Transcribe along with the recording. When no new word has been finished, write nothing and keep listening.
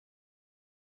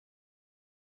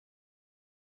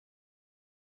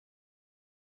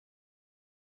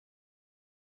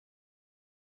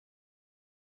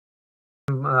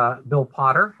I'm Bill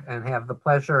Potter and have the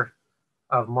pleasure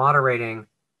of moderating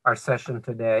our session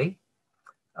today.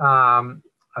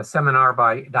 A seminar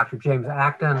by Dr. James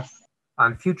Acton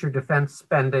on future defense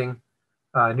spending,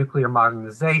 nuclear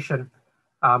modernization.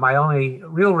 My only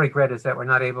real regret is that we're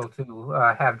not able to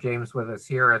have James with us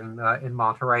here in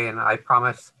Monterey, and I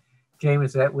promise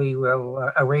James that we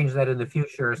will arrange that in the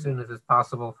future as soon as it's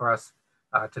possible for us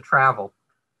to travel.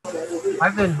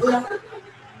 I've been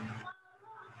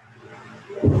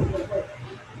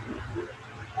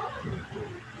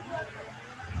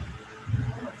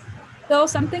Bill,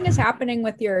 something is happening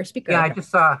with your speaker. Yeah, I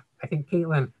just saw, I think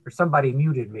Caitlin or somebody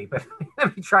muted me, but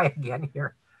let me try again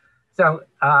here. So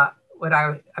I'm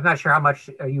not sure how much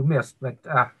you missed, but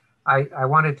I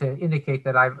wanted to indicate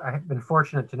that I've been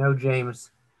fortunate to know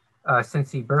James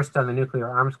since he burst on the nuclear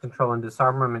arms control and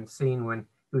disarmament scene when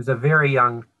he was a very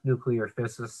young nuclear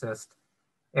physicist.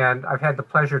 And I've had the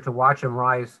pleasure to watch him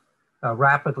rise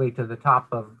rapidly to the top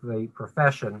of the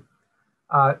profession.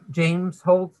 James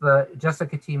holds the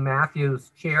Jessica T.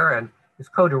 Matthews Chair and is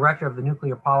co-director of the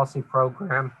Nuclear Policy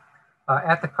Program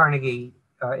at the Carnegie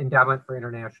Endowment for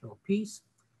International Peace.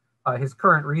 His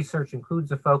current research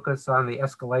includes a focus on the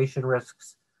escalation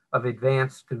risks of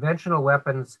advanced conventional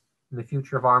weapons and the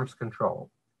future of arms control.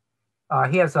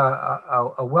 He has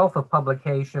a wealth of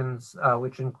publications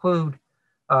which include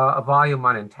a volume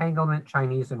on entanglement,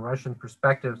 Chinese and Russian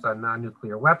perspectives on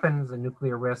non-nuclear weapons and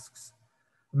nuclear risks,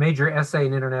 a major essay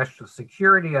in international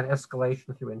security on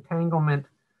escalation through entanglement,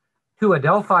 2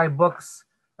 Adelphi books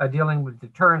dealing with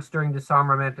deterrence during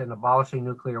disarmament and abolishing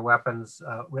nuclear weapons,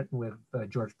 written with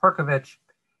George Perkovich,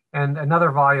 and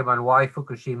another volume on why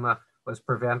Fukushima was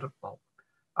preventable.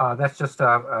 That's just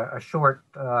a short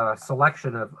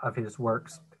selection of his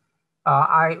works.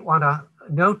 I want to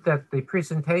note that the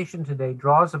presentation today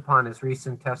draws upon his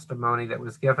recent testimony that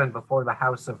was given before the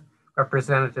House of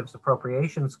Representatives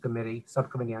Appropriations Committee,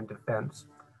 Subcommittee on Defense.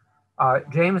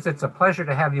 James, it's a pleasure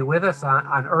to have you with us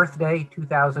on Earth Day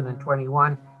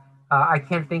 2021. I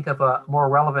can't think of a more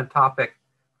relevant topic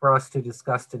for us to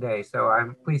discuss today, so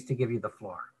I'm pleased to give you the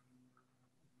floor.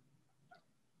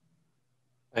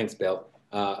 Thanks, Bill,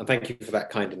 and thank you for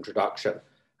that kind introduction.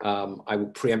 I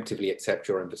will preemptively accept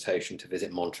your invitation to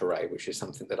visit Monterey, which is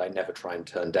something that I never try and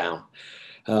turn down.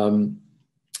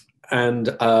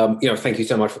 Thank you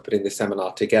so much for putting this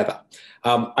seminar together.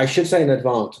 I should say in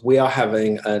advance, we are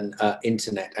having an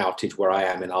internet outage where I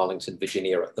am in Arlington,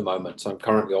 Virginia at the moment. So I'm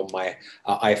currently on my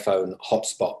iPhone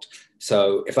hotspot.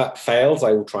 So if that fails,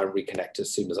 I will try and reconnect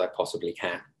as soon as I possibly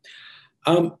can.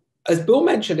 As Bill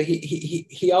mentioned,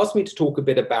 he asked me to talk a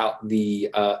bit about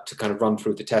to kind of run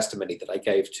through the testimony that I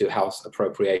gave to House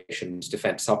Appropriations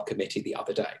Defense Subcommittee the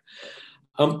other day.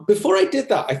 Before I did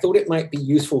that, I thought it might be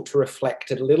useful to reflect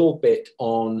a little bit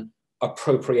on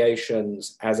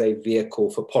appropriations as a vehicle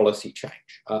for policy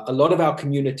change. A lot of our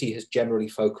community has generally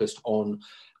focused on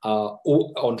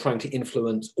trying to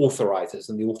influence authorizers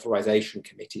and the authorization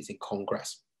committees in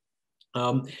Congress.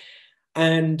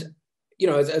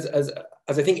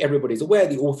 As I think everybody's aware,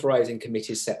 the authorizing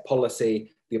committees set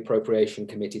policy, the appropriation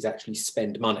committees actually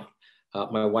spend money.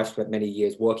 My wife spent many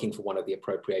years working for one of the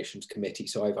appropriations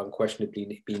committees, so I've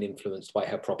unquestionably been influenced by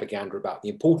her propaganda about the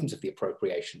importance of the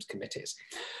appropriations committees.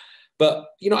 But,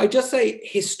 I just say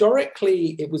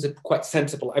historically, it was a quite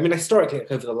sensible, historically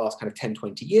over the last kind of 10,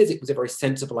 20 years, it was a very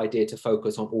sensible idea to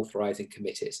focus on authorizing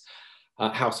committees,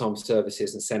 House Armed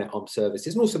Services and Senate Armed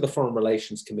Services, and also the Foreign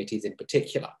Relations committees in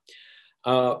particular.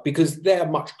 Because they're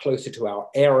much closer to our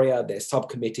area. There's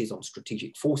subcommittees on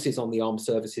strategic forces on the Armed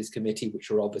Services Committee, which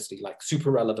are obviously like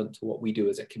super relevant to what we do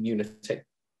as a community.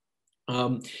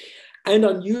 And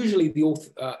unusually, the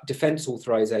defense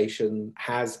authorization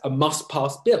has a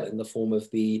must-pass bill in the form of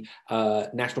the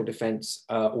National Defense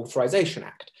Authorization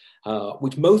Act,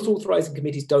 which most authorizing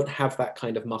committees don't have that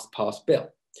kind of must-pass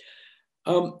bill.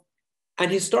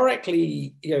 And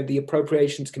historically, the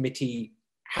Appropriations Committee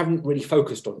haven't really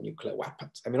focused on nuclear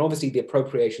weapons. Obviously the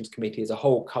Appropriations Committee as a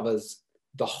whole covers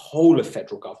the whole of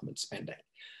federal government spending.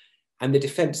 And the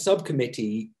Defense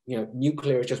Subcommittee,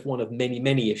 nuclear is just one of many,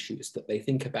 many issues that they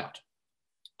think about.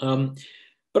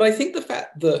 But I think the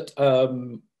fact that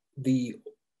the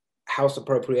House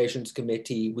Appropriations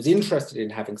Committee was interested in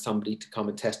having somebody to come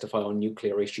and testify on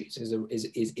nuclear issues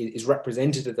is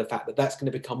representative of the fact that that's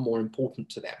going to become more important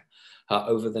to them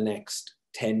over the next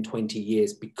 10, 20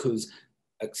 years, because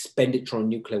expenditure on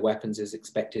nuclear weapons is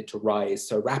expected to rise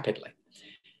so rapidly.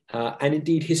 And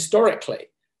indeed, historically,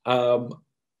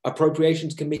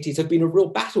 appropriations committees have been a real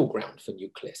battleground for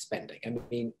nuclear spending. I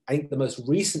think the most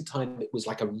recent time it was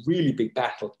like a really big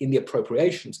battle in the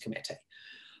Appropriations Committee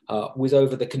was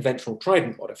over the conventional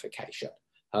Trident modification,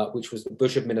 which was the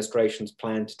Bush administration's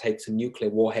plan to take some nuclear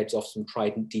warheads off some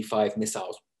Trident D5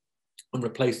 missiles and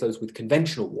replace those with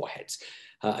conventional warheads.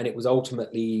 And it was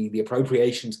ultimately the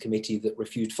Appropriations Committee that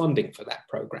refused funding for that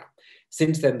program.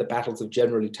 Since then, the battles have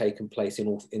generally taken place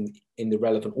in the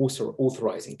relevant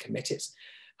authorizing committees.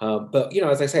 But, you know,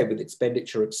 as I say, with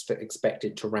expenditure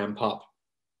expected to ramp up,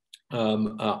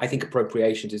 I think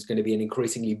appropriations is going to be an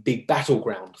increasingly big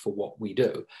battleground for what we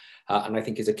do. And I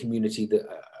think is a community that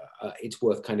it's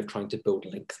worth kind of trying to build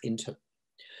links into.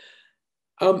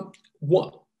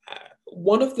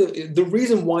 One of the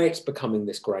reason why it's becoming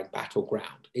this growing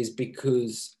battleground is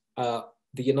because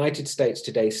the United States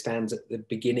today stands at the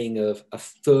beginning of a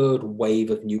third wave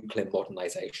of nuclear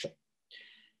modernization.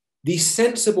 The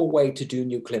sensible way to do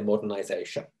nuclear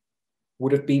modernization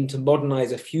would have been to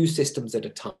modernize a few systems at a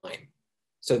time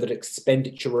so that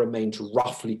expenditure remains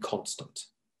roughly constant.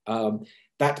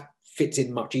 That fits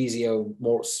in much easier,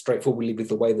 more straightforwardly with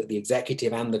the way that the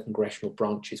executive and the congressional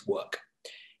branches work.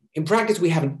 In practice, we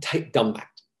haven't done that.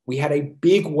 We had a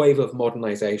big wave of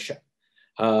modernization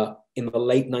in the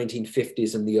late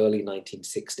 1950s and the early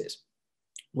 1960s,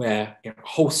 where a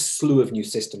whole slew of new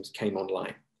systems came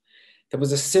online. There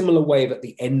was a similar wave at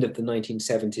the end of the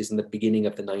 1970s and the beginning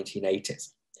of the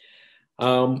 1980s.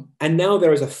 And now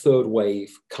there is a third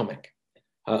wave coming.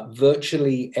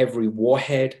 Virtually every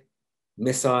warhead,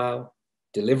 missile,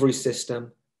 delivery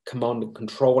system, command and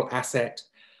control asset,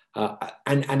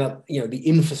 and you know, the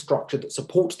infrastructure that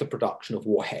supports the production of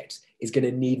warheads is going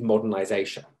to need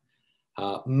modernization.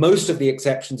 Most of the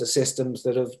exceptions are systems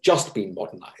that have just been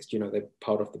modernized. You know, they're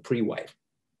part of the pre-wave.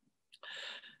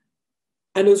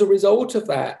 And as a result of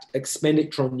that,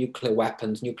 expenditure on nuclear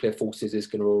weapons, nuclear forces is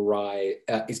going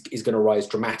to rise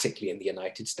dramatically in the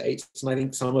United States. And I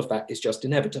think some of that is just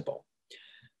inevitable.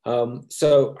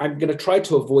 So I'm going to try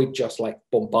to avoid just like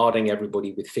bombarding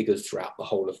everybody with figures throughout the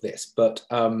whole of this. But,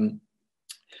 you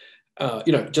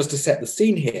know, just to set the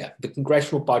scene here, the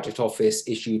Congressional Budget Office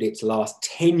issued its last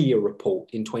 10-year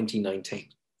report in 2019.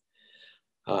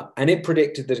 And it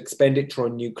predicted that expenditure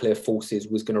on nuclear forces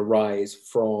was going to rise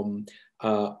from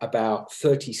about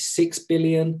 36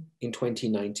 billion in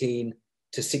 2019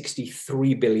 to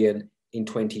 63 billion in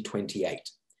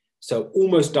 2028. So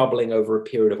almost doubling over a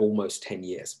period of almost 10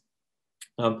 years.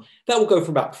 That will go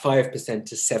from about 5%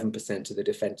 to 7% of the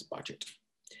defense budget.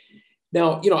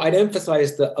 Now, you know, I'd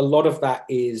emphasize that a lot of that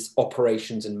is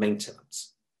operations and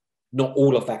maintenance. Not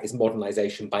all of that is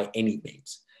modernization by any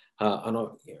means. And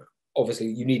you know, obviously,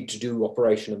 you need to do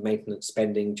operation and maintenance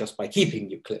spending just by keeping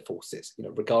nuclear forces, you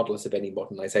know, regardless of any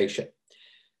modernization.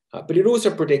 But it also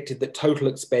predicted that total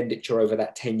expenditure over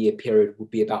that 10-year period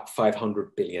would be about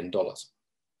 $500 billion.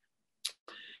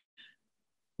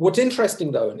 What's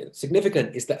interesting, though, and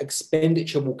significant, is that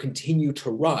expenditure will continue to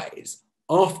rise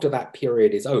after that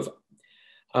period is over.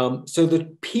 So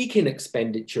the peak in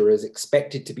expenditure is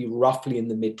expected to be roughly in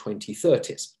the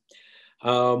mid-2030s.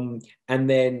 And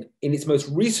then in its most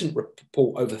recent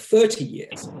report over 30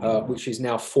 years, which is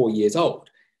now 4 years old,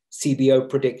 CBO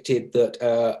predicted that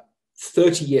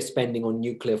 30-year spending on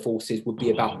nuclear forces would be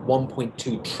about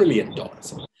 $1.2 trillion.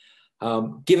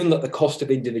 Given that the cost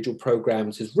of individual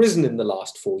programs has risen in the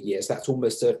last 4 years, that's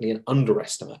almost certainly an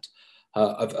underestimate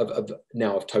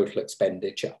of total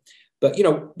expenditure. But, you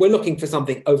know, we're looking for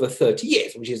something over 30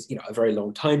 years, which is, you know, a very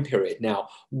long time period now,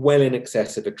 well in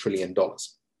excess of $1 trillion.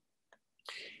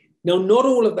 Now, not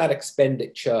all of that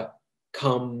expenditure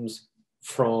comes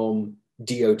from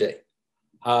DOD.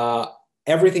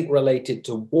 Everything related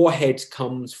to warheads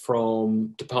comes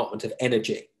from Department of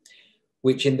Energy,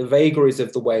 which in the vagaries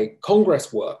of the way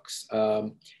Congress works,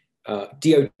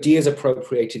 DOD is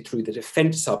appropriated through the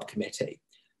Defense Subcommittee,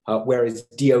 whereas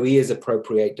DOE is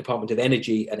appropriate, Department of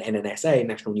Energy and NNSA,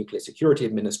 National Nuclear Security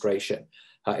Administration,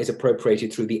 is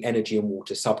appropriated through the Energy and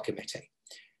Water Subcommittee.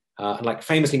 And like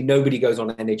famously, nobody goes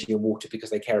on energy and water because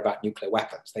they care about nuclear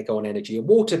weapons. They go on energy and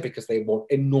water because they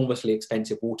want enormously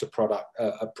expensive water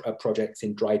projects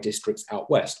in dry districts out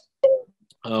west.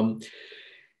 I'm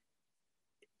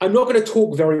not going to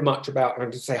talk very much about, I'm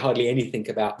going to say hardly anything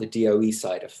about the DOE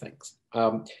side of things.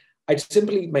 I'd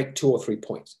simply make 2 or 3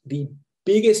 points. The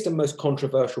biggest and most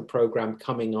controversial program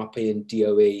coming up in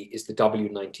DOE is the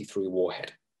W-93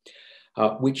 warhead,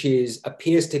 which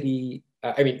appears to be,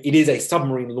 it is a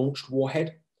submarine-launched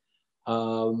warhead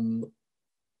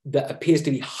that appears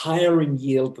to be higher in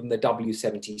yield than the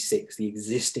W-76, the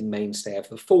existing mainstay of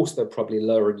the force, though probably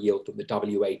lower in yield than the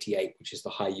W-88, which is the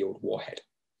high-yield warhead.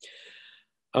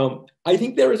 I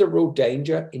think there is a real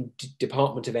danger in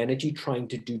Department of Energy trying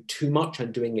to do too much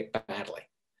and doing it badly.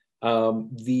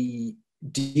 The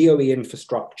DOE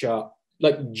infrastructure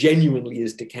like genuinely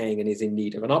is decaying and is in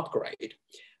need of an upgrade.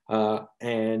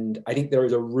 And I think there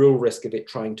is a real risk of it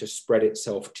trying to spread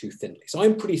itself too thinly. So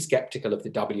I'm pretty skeptical of the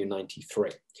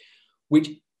W93, which,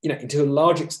 to a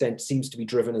large extent seems to be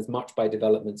driven as much by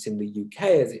developments in the UK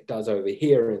as it does over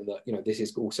here. And that, this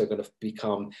is also going to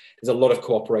become, there's a lot of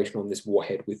cooperation on this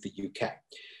warhead with the UK.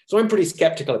 So I'm pretty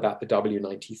skeptical about the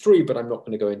W93, but I'm not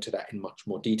going to go into that in much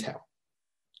more detail.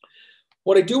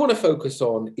 What I do want to focus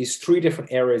on is 3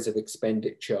 different areas of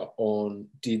expenditure on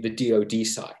the DoD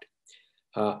side.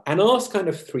 And ask kind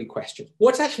of 3 questions.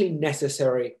 What's actually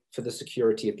necessary for the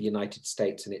security of the United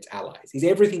States and its allies? Is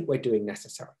everything we're doing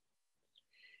necessary?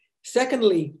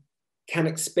 Secondly, can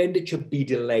expenditure be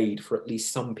delayed for at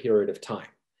least some period of time?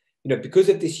 Because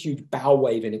of this huge bow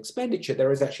wave in expenditure,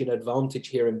 there is actually an advantage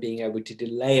here in being able to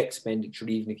delay expenditure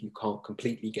even if you can't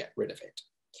completely get rid of it.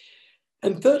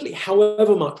 And thirdly,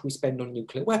 however much we spend on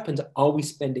nuclear weapons, are we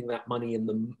spending that money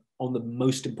on the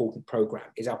most important program?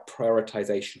 Is our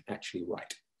prioritization actually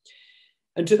right?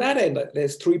 And to that end,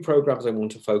 there's 3 programs I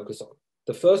want to focus on.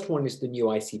 The first one is the new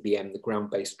ICBM, the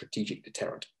Ground-Based Strategic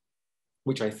Deterrent,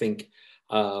 which I think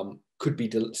could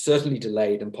be certainly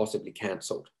delayed and possibly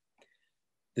cancelled.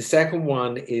 The second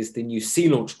one is the new Sea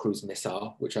Launch Cruise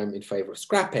Missile, which I'm in favor of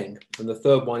scrapping. And the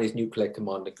third one is nuclear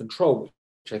command and control,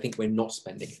 which I think we're not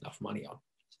spending enough money on.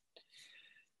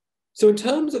 So in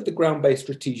terms of the ground-based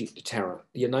strategic deterrent,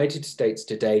 the United States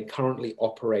today currently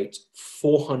operates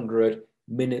 400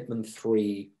 Minuteman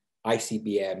III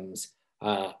ICBMs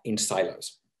in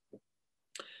silos.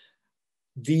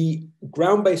 The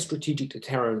ground-based strategic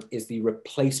deterrent is the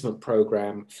replacement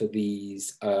program for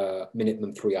these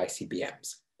Minuteman III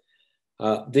ICBMs.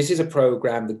 This is a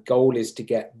program, the goal is to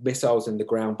get missiles in the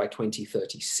ground by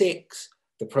 2036.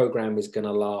 The program is going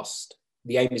to last,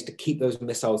 the aim is to keep those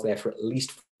missiles there for at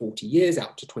least 40 years,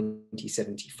 out to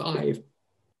 2075.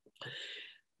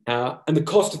 And the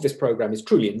cost of this program is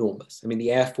truly enormous. I mean,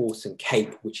 the Air Force and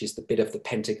CAPE, which is the bit of the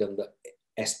Pentagon that,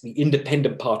 the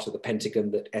independent part of the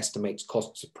Pentagon that estimates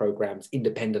costs of programs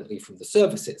independently from the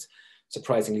services,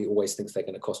 surprisingly always thinks they're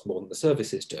going to cost more than the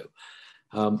services do.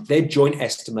 Their joint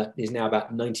estimate is now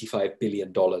about $95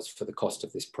 billion for the cost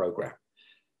of this program,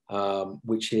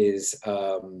 which is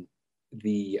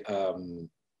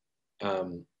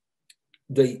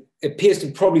it appears to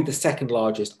be probably the second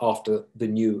largest after the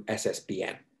new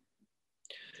SSBN.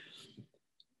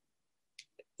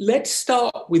 Let's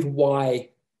start with why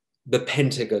the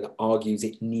Pentagon argues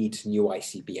it needs new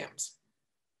ICBMs.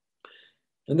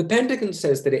 And the Pentagon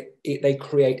says that they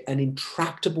create an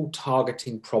intractable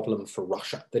targeting problem for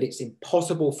Russia, that it's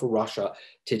impossible for Russia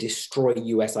to destroy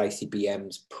US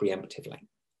ICBMs preemptively.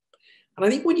 And I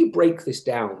think when you break this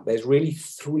down, there's really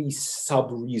 3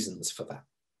 sub-reasons for that.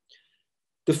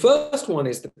 The first one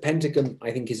is the Pentagon,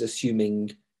 I think, is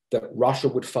assuming that Russia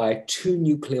would fire 2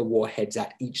 nuclear warheads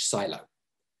at each silo.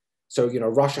 So,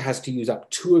 Russia has to use up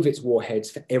 2 of its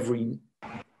warheads for every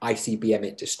ICBM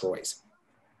it destroys.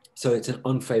 So it's an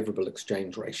unfavorable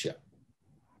exchange ratio.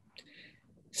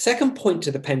 Second point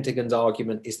to the Pentagon's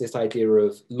argument is this idea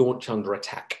of launch under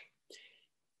attack,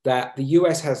 that the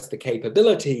US has the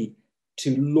capability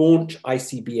to launch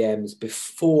ICBMs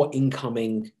before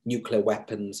incoming nuclear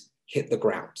weapons hit the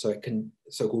ground. So it can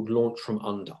so-called launch from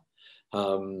under,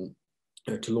 to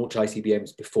launch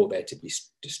ICBMs before they're to be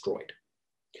destroyed.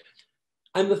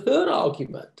 And the third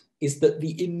argument is that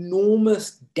the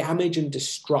enormous damage and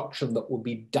destruction that will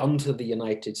be done to the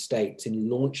United States in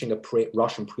launching a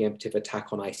Russian preemptive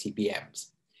attack on ICBMs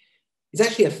is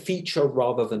actually a feature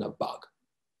rather than a bug.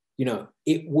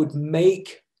 It would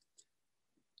make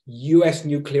US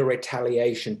nuclear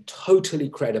retaliation totally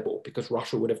credible because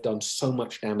Russia would have done so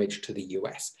much damage to the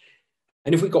US.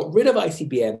 And if we got rid of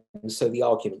ICBMs, so the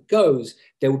argument goes,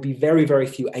 there would be very, very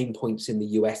few aim points in the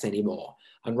US anymore.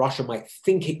 And Russia might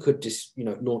think it could just,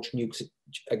 launch nukes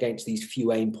against these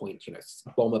few aim points,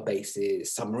 bomber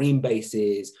bases, submarine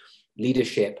bases,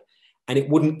 leadership, and it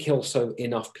wouldn't kill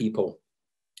enough people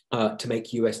to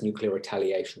make US nuclear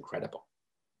retaliation credible.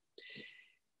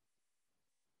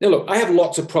 Now, look, I have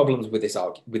lots of problems with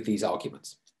these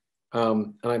arguments.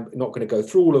 And I'm not going to go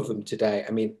through all of them today.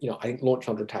 I mean, I think launch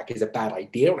under attack is a bad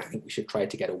idea, and I think we should try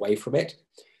to get away from it.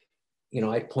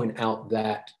 I point out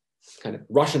that kind of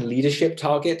Russian leadership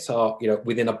targets are,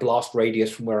 within a blast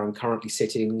radius from where I'm currently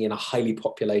sitting in a highly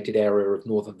populated area of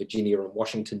Northern Virginia and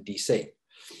Washington, DC.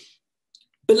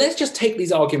 But let's just take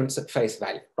these arguments at face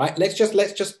value, right? Let's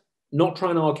just not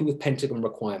try and argue with Pentagon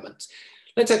requirements.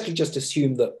 Let's actually just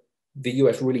assume that the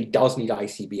US really does need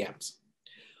ICBMs.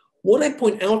 What I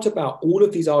point out about all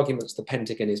of these arguments the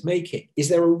Pentagon is making is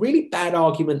there a really bad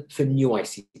argument for new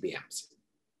ICBMs.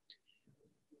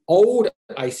 old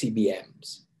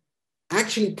ICBMs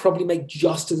actually probably make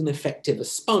just as an effective a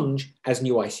sponge as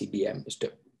new ICBMs do.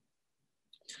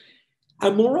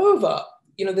 And moreover,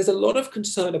 there's a lot of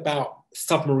concern about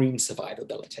submarine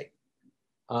survivability,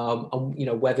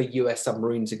 and whether US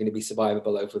submarines are going to be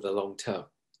survivable over the long term.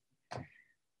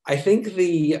 I think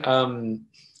the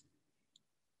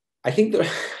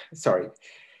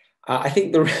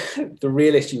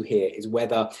real issue here is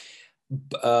whether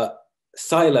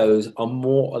silos are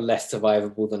more or less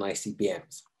survivable than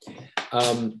ICBMs.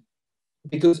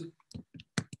 Because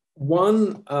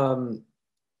one,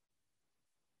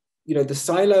 the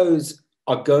silos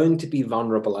are going to be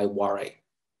vulnerable, I worry,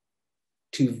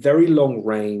 to very long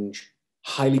range,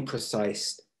 highly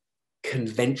precise,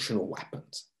 conventional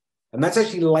weapons. And that's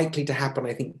actually likely to happen,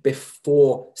 I think,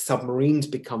 before submarines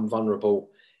become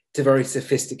vulnerable to very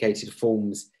sophisticated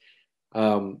forms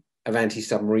of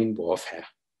anti-submarine warfare.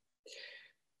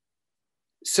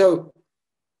 So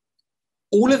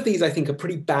all of these, I think, are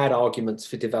pretty bad arguments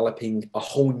for developing a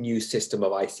whole new system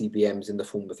of ICBMs in the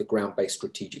form of the ground-based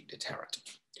strategic deterrent.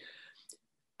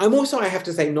 I'm also, I have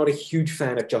to say, not a huge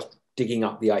fan of just digging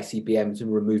up the ICBMs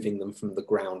and removing them from the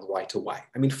ground right away.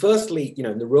 I mean, firstly,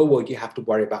 in the real world, you have to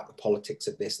worry about the politics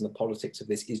of this, and the politics of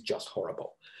this is just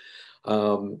horrible.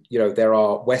 There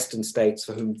are Western states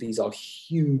for whom these are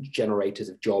huge generators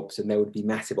of jobs, and there would be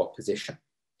massive opposition.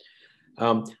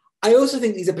 I also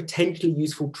think these are potentially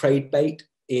useful trade bait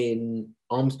in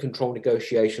arms control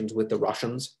negotiations with the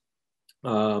Russians.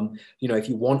 If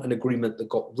you want an agreement that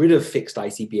got rid of fixed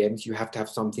ICBMs, you have to have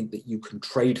something that you can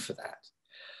trade for that.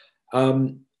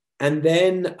 And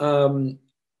then,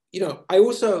 I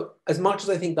also, as much as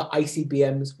I think that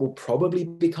ICBMs will probably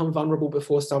become vulnerable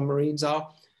before submarines are,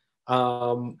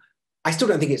 I still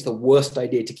don't think it's the worst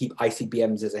idea to keep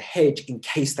ICBMs as a hedge in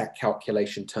case that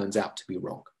calculation turns out to be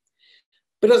wrong.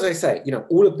 But as I say,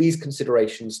 all of these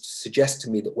considerations suggest to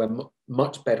me that we're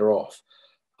much better off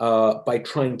by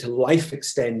trying to life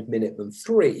extend Minuteman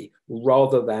III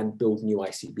rather than build new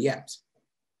ICBMs.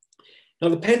 Now,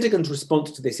 the Pentagon's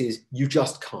response to this is you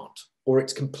just can't, or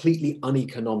it's completely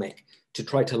uneconomic to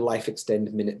try to life extend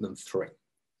Minuteman III.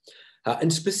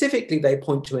 And specifically, they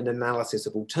point to an analysis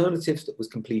of alternatives that was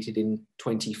completed in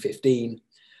 2015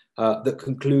 that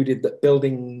concluded that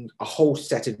building a whole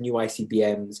set of new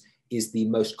ICBMs is the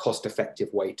most cost-effective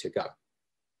way to go.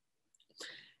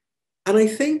 And I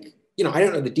think, I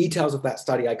don't know the details of that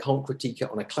study, I can't critique it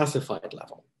on a classified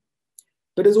level.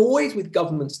 But as always with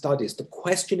government studies, the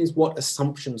question is what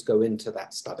assumptions go into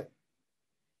that study.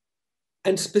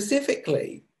 And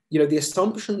specifically, the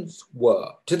assumptions were,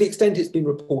 to the extent it's been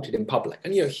reported in public,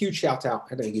 and huge shout out,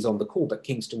 I don't think he's on the call, but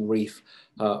Kingston Reef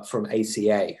from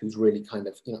ACA, who's really kind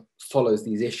of, follows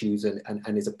these issues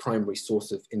and is a primary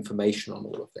source of information on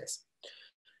all of this.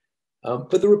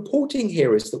 But the reporting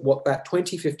here is that what that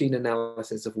 2015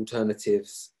 analysis of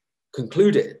alternatives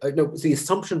concluded, the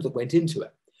assumptions that went into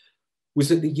it, was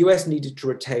that the US needed to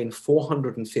retain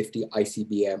 450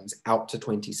 ICBMs out to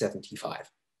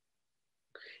 2075.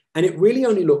 And it really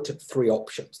only looked at three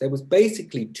options. There was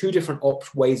basically two different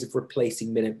ways of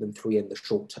replacing Minuteman III in the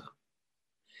short term.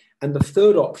 And the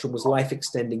third option was life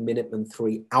extending Minuteman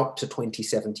III out to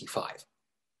 2075.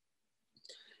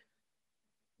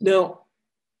 Now,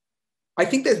 I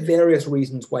think there's various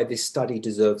reasons why this study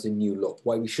deserves a new look,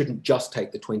 why we shouldn't just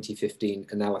take the 2015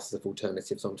 analysis of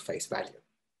alternatives on face value.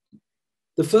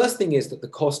 The first thing is that the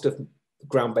cost of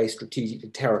ground-based strategic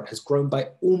deterrent has grown by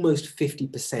almost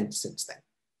 50% since then.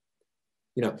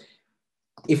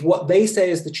 If what they say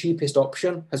is the cheapest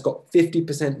option has got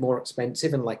 50% more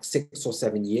expensive in like 6 or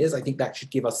 7 years, I think that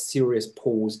should give us serious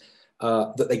pause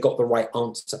that they got the right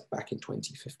answer back in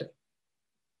 2015.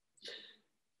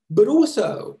 But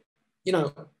also,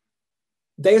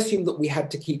 they assumed that we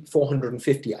had to keep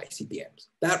 450 ICBMs.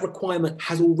 That requirement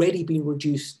has already been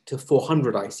reduced to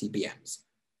 400 ICBMs.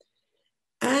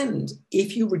 And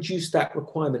if you reduce that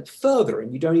requirement further,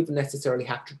 and you don't even necessarily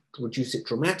have to reduce it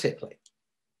dramatically,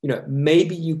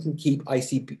 maybe you can keep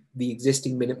the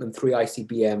existing Minuteman III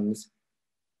ICBMs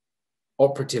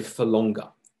operative for longer.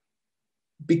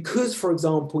 Because, for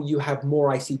example, you have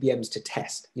more ICBMs to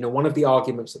test. One of the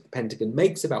arguments that the Pentagon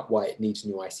makes about why it needs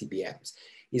new ICBMs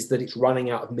is that it's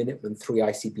running out of Minuteman III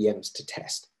ICBMs to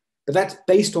test. But that's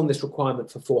based on this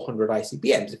requirement for 400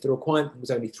 ICBMs. If the requirement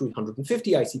was only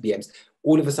 350 ICBMs,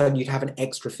 all of a sudden you'd have an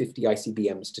extra 50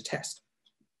 ICBMs to test.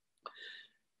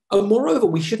 And moreover,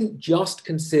 we shouldn't just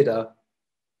consider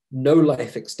no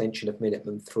life extension of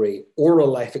Minuteman III or a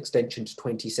life extension to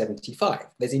 2075.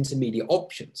 There's intermediate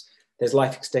options. There's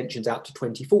life extensions out to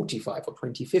 2045 or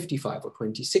 2055 or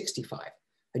 2065.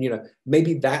 And,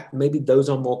 maybe those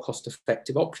are more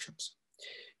cost-effective options.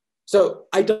 So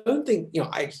I don't think,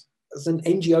 as an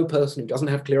NGO person who doesn't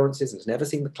have clearances and has never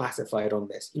seen the classified on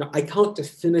this, I can't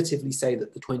definitively say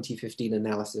that the 2015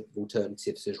 analysis of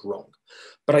alternatives is wrong.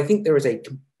 But I think there is a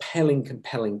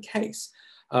compelling case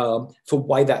for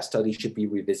why that study should be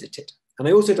revisited. And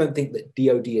I also don't think that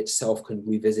DOD itself can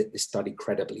revisit this study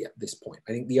credibly at this point.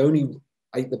 I think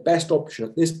the best option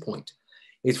at this point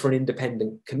is for an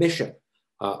independent commission,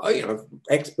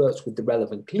 experts with the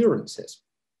relevant clearances,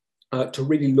 to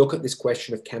really look at this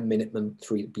question of can Minuteman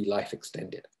III be life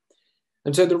extended.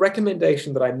 And so the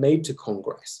recommendation that I made to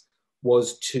Congress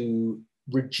was to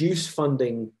reduce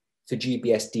funding for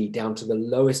GBSD down to the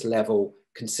lowest level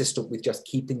consistent with just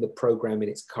keeping the program in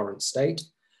its current state,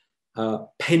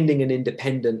 pending an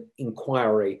independent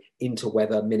inquiry into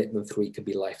whether Minuteman III could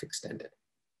be life extended.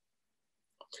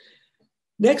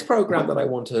 Next program that I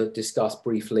want to discuss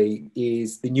briefly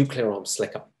is the nuclear arms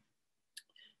slicker.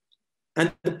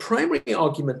 And the primary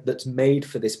argument that's made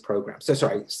for this program,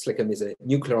 SLICM is a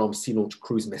nuclear armed sea launch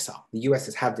cruise missile. The US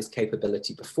has had this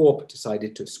capability before, but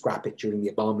decided to scrap it during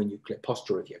the Obama nuclear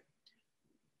posture review.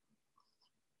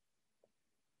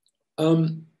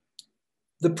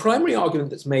 The primary argument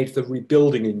that's made for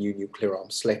rebuilding a new nuclear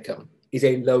armed SLICM is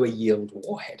a lower yield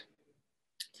warhead.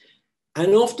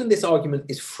 And often this argument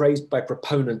is phrased by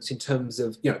proponents in terms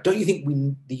of, don't you think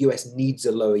the US needs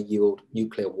a lower yield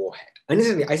nuclear warhead? And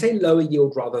incidentally, I say lower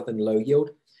yield rather than low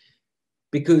yield,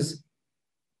 because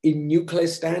in nuclear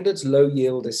standards, low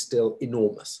yield is still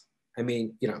enormous. I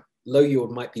mean, low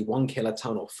yield might be 1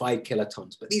 kiloton or 5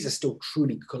 kilotons, but these are still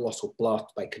truly colossal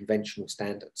blasts by conventional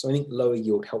standards. So I think lower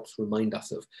yield helps remind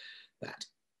us of that.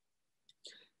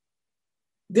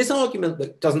 This argument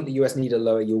that doesn't the US need a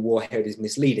lower yield warhead is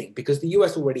misleading, because the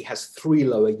US already has 3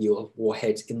 lower yield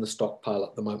warheads in the stockpile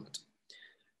at the moment.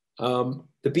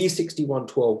 The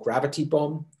B-6112 gravity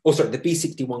bomb, the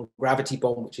B-61 gravity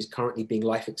bomb, which is currently being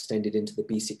life extended into the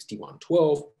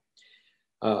B-6112.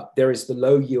 There is the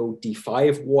low yield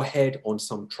D5 warhead on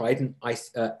some Trident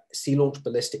sea launch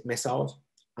ballistic missiles.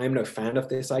 I am no fan of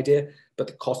this idea, but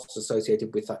the costs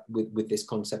associated with this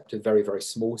concept are very, very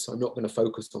small. So I'm not going to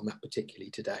focus on that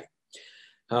particularly today.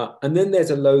 And then there's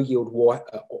a low yield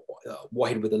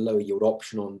warhead with a low yield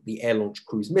option on the air launch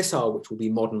cruise missile, which will be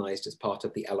modernized as part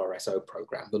of the LRSO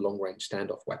program, the long range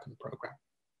standoff weapon program.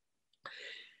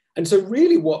 And so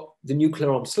really what the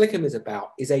nuclear armed SLICM is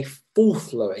about is a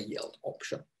 4th lower yield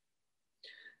option.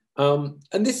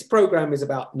 And this program is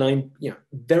about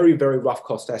very, very rough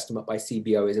cost estimate by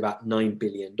CBO is about $9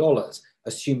 billion,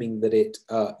 assuming that it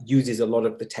uses a lot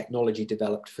of the technology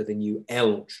developed for the new air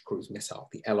launch cruise missile,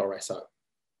 the LRSO.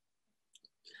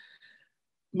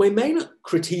 My main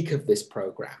critique of this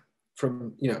program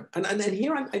from, and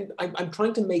here I'm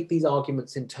trying to make these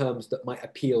arguments in terms that might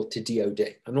appeal to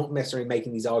DOD. I'm not necessarily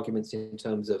making these arguments in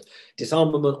terms of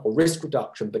disarmament or risk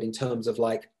reduction, but in terms of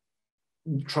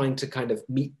trying to kind of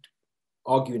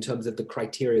argue in terms of the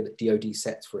criteria that DOD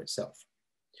sets for itself.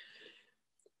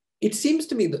 It seems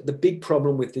to me that the big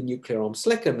problem with the nuclear armed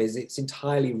SLICM is it's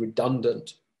entirely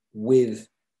redundant with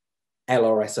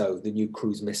LRSO, the new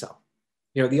cruise missile.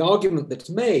 The argument that's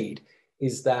made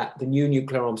is that the new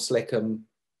nuclear armed SLICM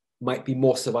might be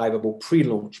more survivable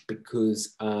pre-launch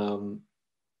because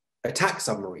attack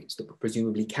submarines that would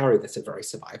presumably carry this are very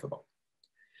survivable.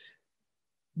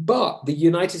 But the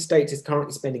United States is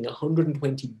currently spending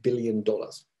 $120 billion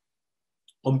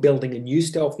on building a new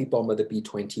stealthy bomber, the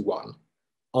B-21,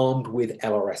 armed with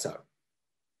LRSO.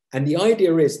 And the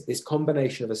idea is this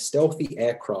combination of a stealthy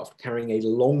aircraft carrying a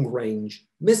long-range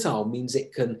missile means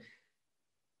it can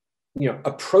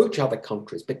approach other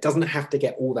countries, but doesn't have to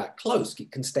get all that close.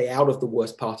 It can stay out of the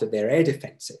worst part of their air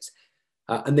defenses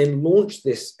and then launch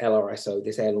this LRSO,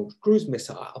 this air-launched cruise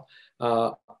missile,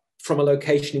 from a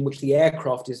location in which the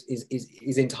aircraft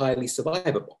is entirely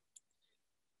survivable.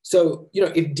 So,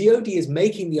 if DOD is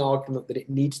making the argument that it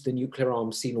needs the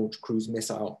nuclear-armed sea-launched cruise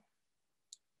missile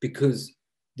because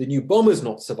the new bomber is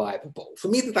not survivable, for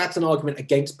me, that's an argument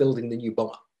against building the new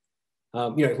bomber.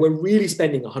 If we're really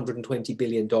spending $120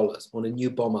 billion on a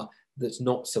new bomber that's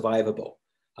not survivable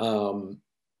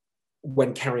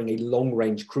when carrying a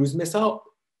long-range cruise missile,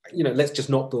 let's just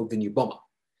not build the new bomber.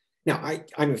 Now,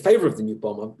 I'm in favor of the new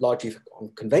bomber, largely on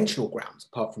conventional grounds,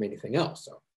 apart from anything else.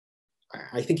 So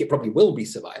I think it probably will be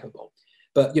survivable.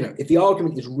 But if the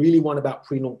argument is really one about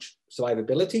pre-launch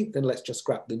survivability, then let's just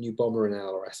scrap the new bomber and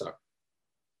LRSO.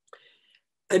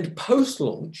 And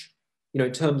post-launch,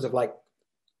 in terms of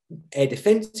air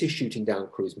defenses shooting down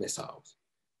cruise missiles,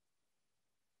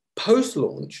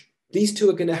 post-launch, these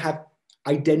two are going to have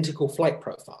identical flight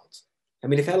profiles. I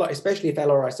mean, especially if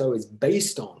LRSO is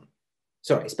based on,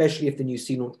 especially if the new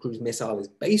Sea Launch Cruise missile is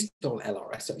based on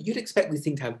LRSO, you'd expect these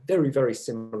things to have very, very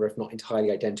similar, if not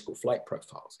entirely identical flight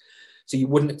profiles. So you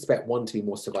wouldn't expect one to be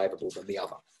more survivable than the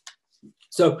other.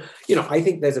 So, I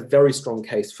think there's a very strong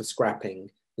case for scrapping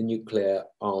the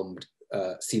nuclear-armed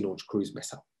Sea Launch Cruise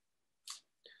missile.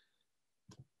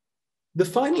 The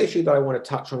final issue that I want to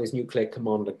touch on is nuclear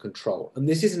command and control. And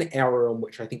this is an area on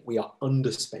which I think we are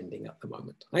underspending at the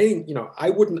moment. I think, I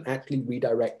wouldn't actually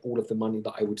redirect all of the money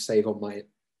that I would save on my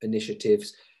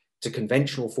initiatives to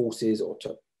conventional forces or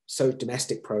to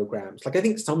domestic programs. Like, I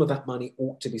think some of that money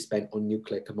ought to be spent on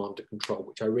nuclear command and control,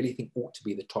 which I really think ought to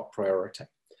be the top priority.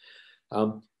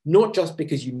 Not just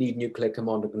because you need nuclear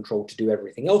command and control to do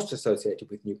everything else associated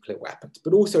with nuclear weapons,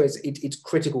 but also it's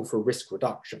critical for risk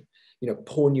reduction.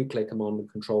 Poor nuclear command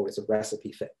and control is a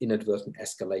recipe for inadvertent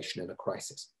escalation in a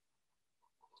crisis.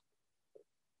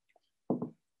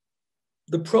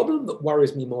 The problem that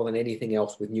worries me more than anything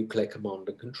else with nuclear command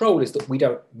and control is that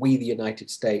we, the United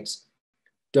States,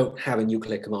 don't have a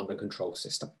nuclear command and control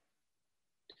system.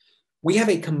 We have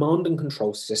a command and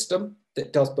control system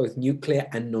that does both nuclear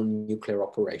and non-nuclear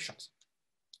operations.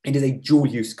 It is a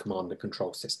dual-use command and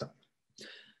control system.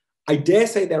 I dare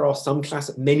say there are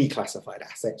many classified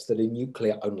assets that are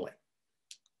nuclear only,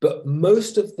 but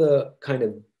most of the kind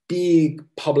of big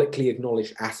publicly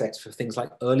acknowledged assets for things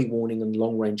like early warning and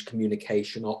long-range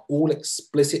communication are all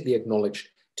explicitly acknowledged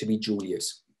to be dual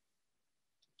use.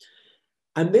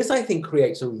 And this, I think,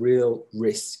 creates a real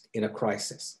risk in a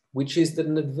crisis, which is that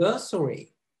an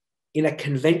adversary in a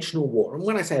conventional war, and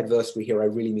when I say adversary here, I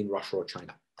really mean Russia or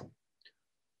China,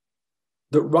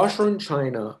 that Russia and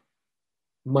China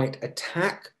might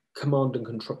attack command and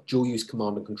control, dual-use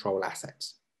command and control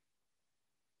assets,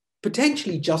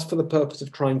 potentially just for the purpose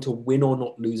of trying to win or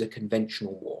not lose a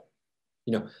conventional war.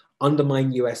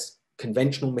 Undermine US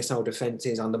conventional missile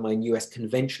defenses, undermine US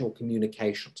conventional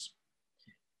communications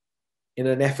in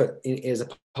an effort as a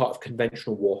part of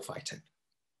conventional warfighting.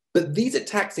 But these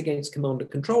attacks against command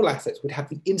and control assets would have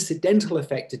the incidental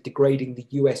effect of degrading the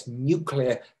US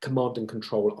nuclear command and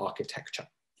control architecture.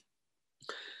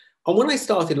 And when I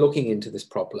started looking into this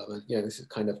problem, and this has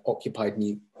kind of occupied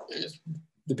me,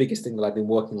 the biggest thing that I've been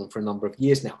working on for a number of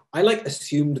years now, I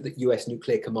assumed that US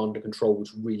nuclear command and control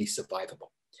was really survivable.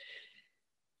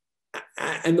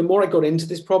 And the more I got into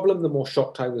this problem, the more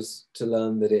shocked I was to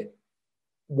learn that it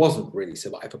wasn't really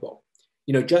survivable.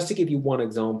 Just to give you one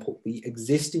example, the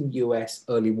existing US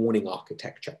early warning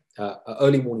architecture,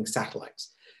 early warning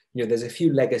satellites, there's a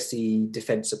few legacy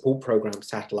defense support program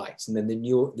satellites, and then the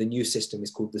new system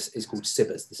is called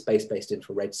SBIRS, the space-based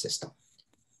infrared system.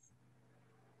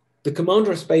 The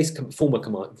commander of space,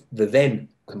 the then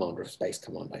commander of space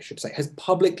command, I should say, has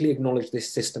publicly acknowledged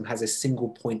this system has a single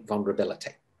point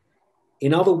vulnerability.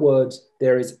 In other words,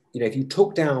 there is, if you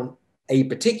took down a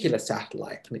particular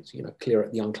satellite, and it's clear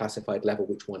at the unclassified level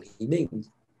which one he means,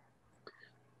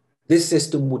 this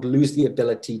system would lose the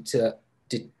ability to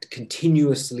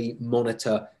continuously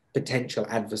monitor potential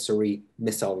adversary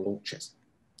missile launches.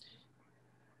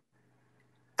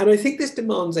 And I think this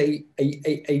demands a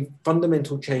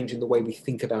fundamental change in the way we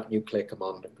think about nuclear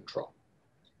command and control.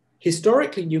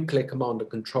 Historically, nuclear command and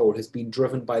control has been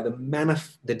driven by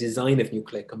the design of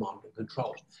nuclear command and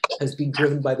control has been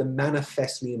driven by the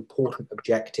manifestly important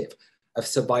objective of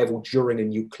survival during a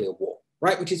nuclear war,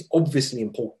 right? Which is obviously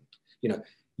important.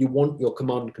 You want your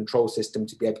command and control system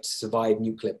to be able to survive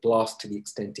nuclear blast to the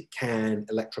extent it can,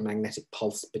 electromagnetic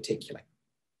pulse particularly.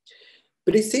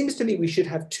 But it seems to me we should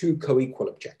have two co-equal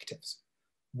objectives.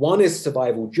 One is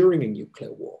survival during a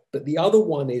nuclear war, but the other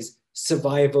one is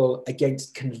survival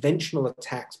against conventional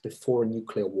attacks before a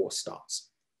nuclear war starts.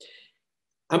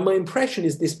 And my impression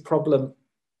is this problem,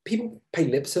 people pay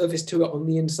lip service to it on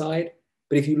the inside,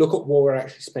 but if you look at where we're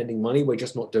actually spending money, we're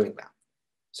just not doing that.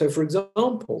 So for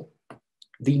example,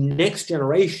 the next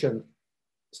generation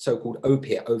so-called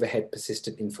OPIR, Overhead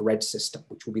Persistent Infrared System,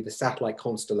 which will be the satellite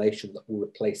constellation that will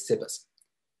replace SBIRS,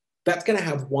 that's going to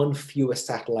have one fewer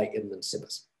satellite in than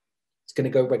SBIRS. We're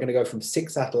going to go from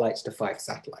 6 satellites to 5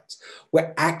 satellites.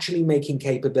 We're actually making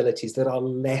capabilities that are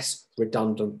less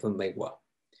redundant than they were.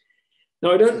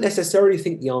 Now, I don't necessarily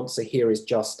think the answer here is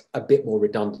just a bit more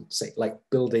redundancy, like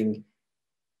building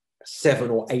 7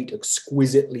 or 8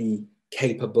 exquisitely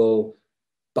capable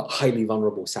but highly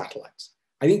vulnerable satellites.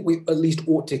 I think we at least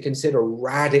ought to consider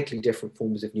radically different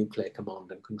forms of nuclear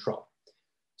command and control.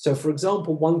 So for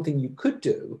example, one thing you could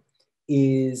do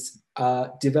is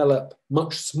develop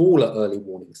much smaller early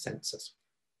warning sensors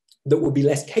that would be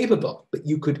less capable, but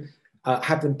you could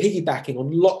have them piggybacking on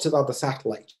lots of other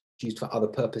satellites used for other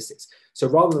purposes. So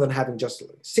rather than having just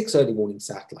 6 early warning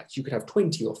satellites, you could have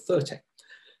 20 or 30.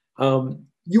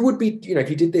 You would be, if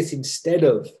you did this instead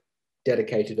of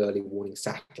dedicated early warning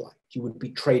satellite, you would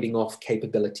be trading off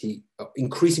capability,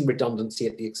 increasing redundancy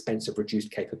at the expense of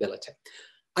reduced capability.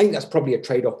 I think that's probably a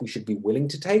trade-off we should be willing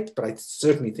to take, but I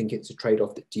certainly think it's a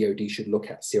trade-off that DoD should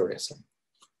look at seriously.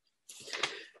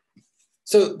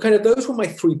 So kind of those were my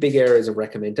 3 big areas of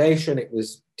recommendation. It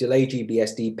was delay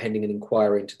GBSD pending an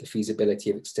inquiry into the feasibility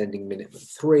of extending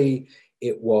Minuteman III.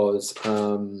 It was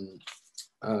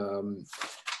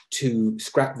to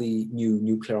scrap the new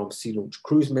nuclear armed sea launch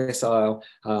cruise missile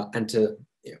and to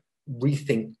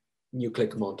rethink nuclear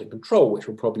command and control, which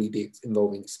will probably be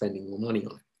involving spending more money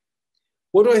on it.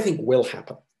 What do I think will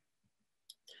happen?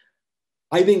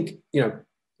 I think,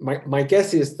 my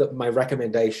guess is that my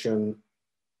recommendation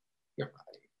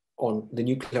on the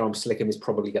nuclear armed silicon is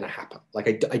probably going to happen.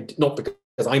 Like, not because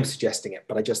I'm suggesting it,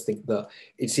 but I just think that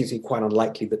it seems to be quite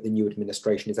unlikely that the new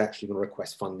administration is actually going to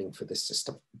request funding for this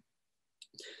system.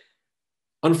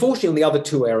 Unfortunately, on the other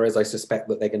 2 areas, I suspect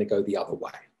that they're going to go the other way.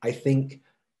 I think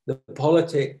the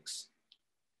politics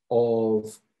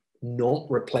of not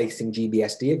replacing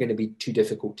GBSD are going to be too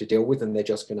difficult to deal with, and they're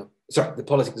just going to, the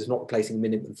politics of not replacing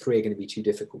Minuteman III are going to be too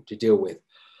difficult to deal with.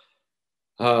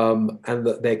 And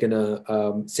that they're going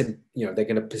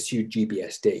to pursue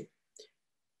GBSD.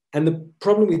 And the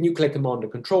problem with nuclear command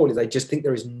and control is I just think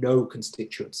there is no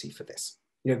constituency for this.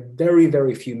 Very,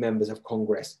 very few members of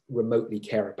Congress remotely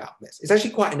care about this. It's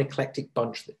actually quite an eclectic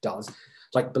bunch that does.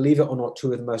 Like, believe it or not,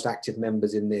 2 of the most active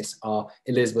members in this are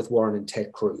Elizabeth Warren and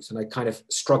Ted Cruz. And I kind of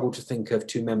struggle to think of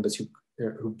 2 members who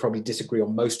probably disagrry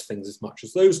on most things as much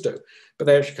as those do. But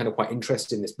they're actually kind of quite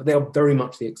interested in this. But they are very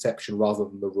much the exception rather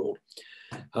than the rule.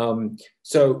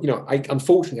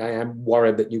 Unfortunately, I am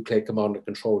worried that nuclear command and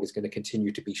control is going to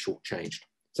continue to be shortchanged.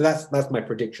 So that's my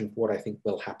prediction for what I think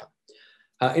will happen.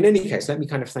 In any case, let me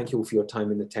kind of thank you all for your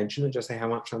time and attention and just say how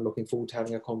much I'm looking forward to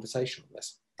having a conversation on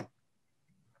this.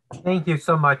 Thank you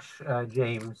so much,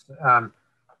 James.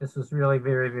 This was really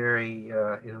very, very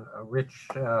a rich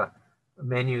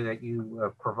menu that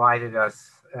you provided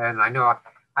us. And I know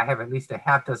I have at least a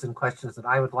half dozen questions that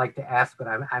I would like to ask, but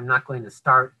I'm not going to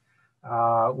start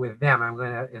with them. I'm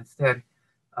going to instead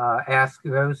ask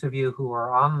those of you who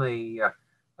are on the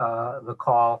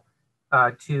call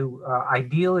to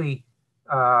ideally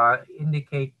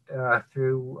indicate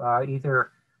through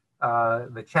either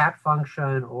the chat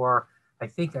function, or I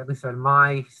think at least on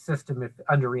my system, if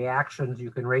under reactions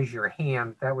you can raise your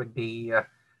hand, that would be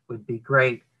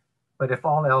great. But if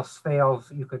all else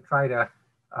fails, you could try to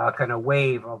kind of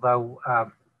wave. Although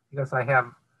because I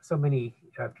have so many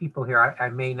people here, I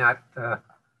may not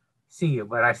see you.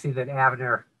 But I see that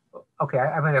Avner. Okay,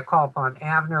 I'm going to call upon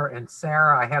Avner and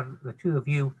Sarah. I have the 2 of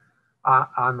you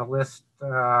on the list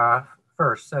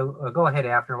first. So go ahead,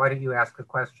 Avner. Why don't you ask a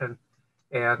question,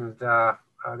 and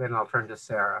then I'll turn to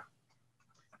Sarah.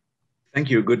 Thank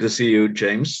you. Good to see you,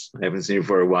 James. I haven't seen you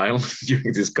for a while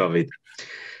during this COVID.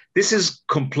 This is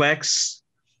complex,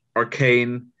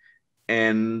 arcane,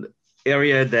 and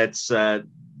area that's the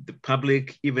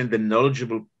public, even the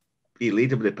knowledgeable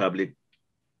elite of the public,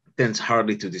 tends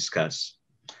hardly to discuss.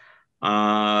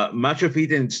 Much of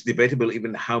it, and it's debatable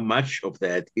even how much of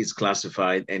that is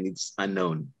classified and it's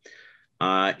unknown.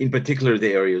 In particular,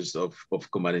 the areas of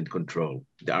command and control,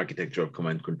 the architecture of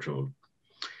command and control.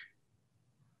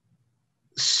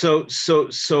 So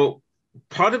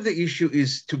part of the issue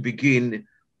is to begin,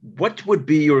 what would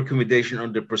be your recommendation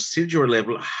on the procedural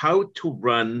level, how to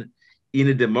run in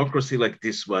a democracy like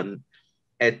this one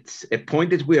at a point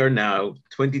that we are now,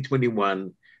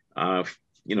 2021,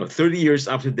 30 years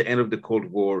after the end of the Cold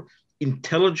War,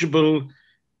 intelligible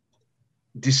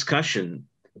discussion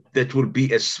that will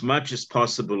be as much as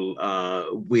possible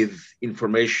with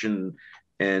information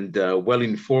and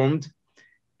well-informed,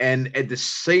 and at the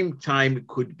same time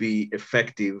could be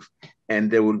effective, and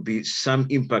there will be some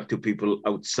impact to people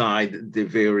outside the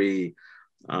very,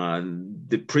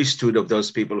 the priesthood of those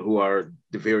people who are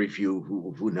the very few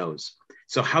who knows.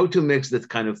 So how to make that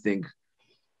kind of thing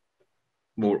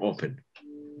more open?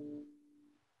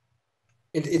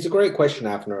 It's a great question,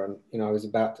 Avner. And I was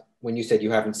about, when you said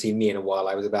you haven't seen me in a while,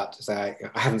 I was about to say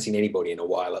I haven't seen anybody in a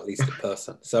while, at least in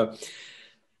person. So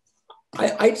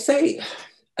I'd say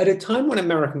at a time when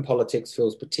American politics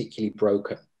feels particularly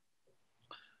broken,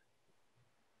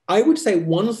 I would say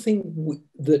one thing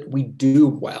that we do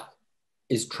well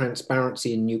is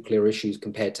transparency in nuclear issues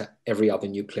compared to every other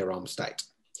nuclear armed state.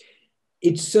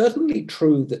 It's certainly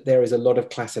true that there is a lot of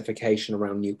classification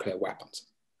around nuclear weapons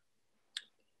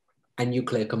and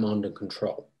nuclear command and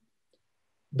control.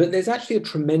 but there's actually a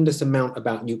tremendous amount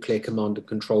about nuclear command and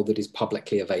control that is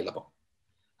publicly available.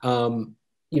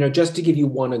 Just to give you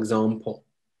one example,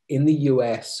 in the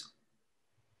US,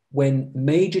 when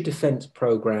major defense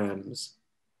programs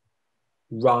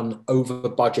run over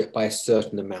budget by a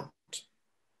certain amount,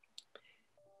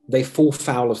 they fall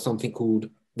foul of something called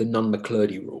the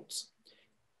Nunn-McClurdy rules,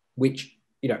 which,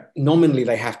 nominally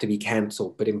they have to be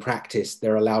cancelled, but in practice,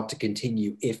 they're allowed to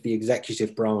continue if the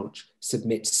executive branch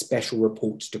submits special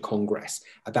reports to Congress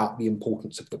about the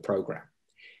importance of the program.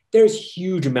 There's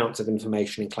huge amounts of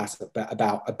information in class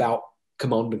about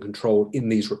command and control in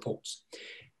these reports.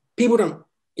 People don't,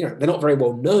 they're not very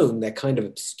well known, they're kind of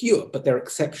obscure, but they're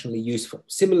exceptionally useful.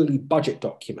 Similarly, budget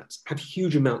documents have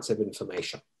huge amounts of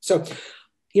information. So,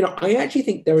 I actually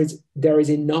think there is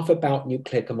enough about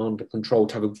nuclear command and control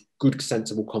to have a good,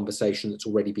 sensible conversation that's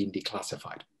already been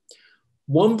declassified.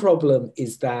 One problem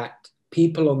is that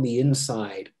people on the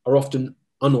inside are often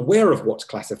unaware of what's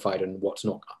classified and what's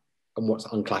not, and what's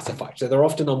unclassified. So they're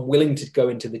often unwilling to go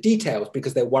into the details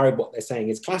because they're worried what they're saying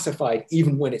is classified,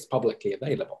 even when it's publicly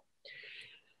available.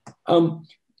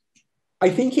 I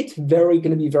think it's going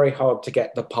to be very hard to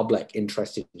get the public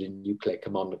interested in nuclear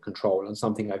command and control, and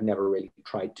something I've never really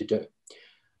tried to do.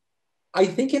 I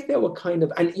think if there were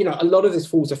a lot of this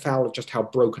falls afoul of just how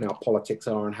broken our politics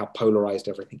are and how polarized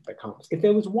everything becomes. If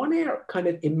there was one kind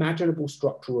of imaginable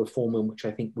structural reform in which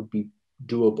I think would be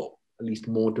doable, at least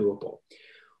more doable,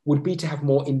 would be to have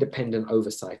more independent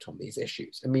oversight on these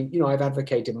issues. I mean, I've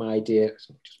advocated my idea,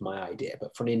 it's not just my idea,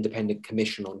 but for an independent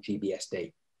commission on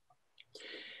GBSD.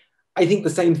 I think the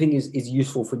same thing is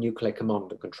useful for nuclear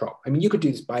command and control. I mean, you could do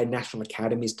this by a national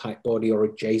academies type body or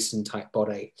a JASON type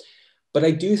body, but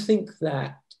I do think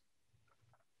that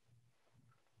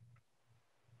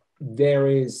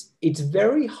it's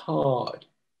very hard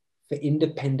for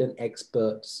independent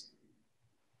experts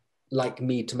like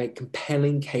me to make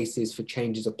compelling cases for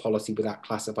changes of policy without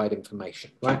classified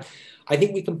information, right? I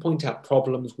think we can point out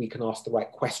problems, we can ask the right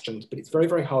questions, but it's very,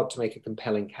 very hard to make a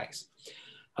compelling case.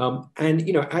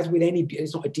 As with any,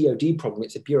 it's not a DoD problem,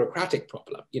 it's a bureaucratic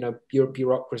problem.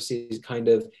 Bureaucracies kind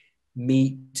of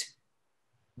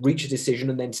reach a decision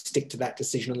and then stick to that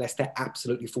decision unless they're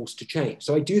absolutely forced to change.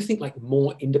 So I do think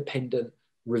more independent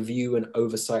review and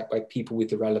oversight by people with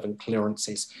the relevant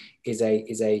clearances would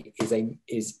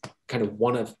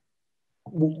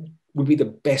be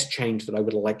the best change that I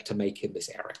would like to make in this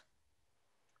area.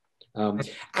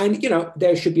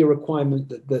 There should be a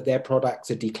requirement that their products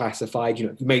are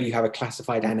declassified. Maybe you have a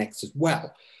classified annex as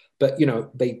well, but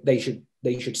they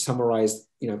should summarize.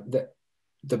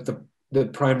 The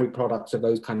primary products of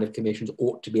those kind of commissions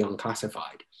ought to be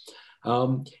unclassified,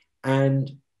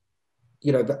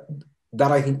 that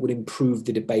I think would improve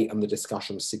the debate and the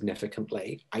discussion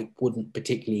significantly. I wouldn't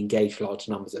particularly engage large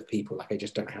numbers of people. I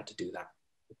just don't know how to do that.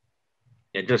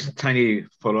 Yeah, just a tiny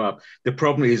follow-up. The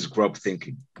problem is group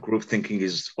thinking. Group thinking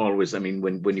is always,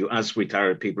 when you ask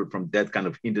retired people from that kind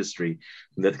of industry,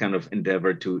 that kind of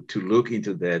endeavor to look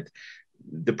into that,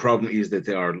 the problem is that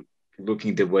they are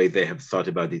looking the way they have thought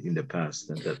about it in the past.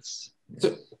 And that's...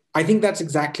 So I think that's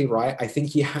exactly right. I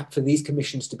think for these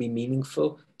commissions to be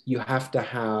meaningful, you have to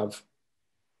have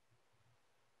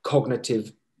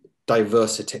cognitive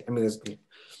diversity.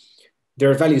 There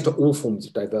are values to all forms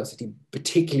of diversity,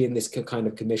 particularly in this kind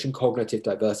of commission. Cognitive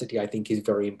diversity, I think, is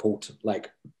very important.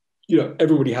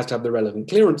 Everybody has to have the relevant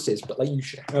clearances, but you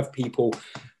should have people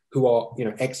who are,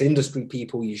 ex-industry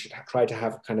people. You should try to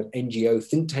have kind of NGO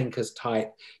think tankers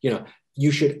type.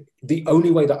 The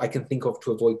only way that I can think of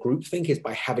to avoid groupthink is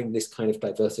by having this kind of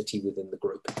diversity within the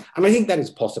group. And I think that is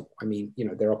possible.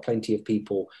 There are plenty of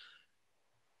people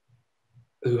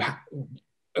who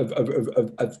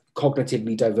of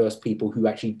cognitively diverse people who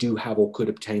actually do have or could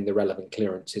obtain the relevant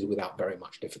clearances without very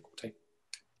much difficulty.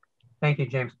 Thank you,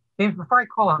 James. James, before I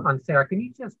call on Sarah, can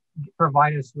you just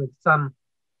provide us with some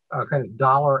kind of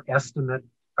dollar estimate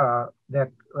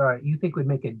that you think would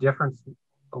make a difference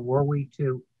were we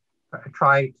to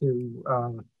try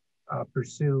to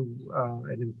pursue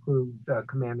an improved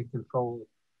command and control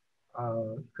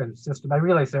kind of system? I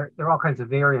realize there are all kinds of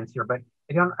variants here, but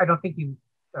I don't think you,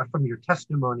 from your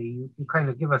testimony, you kind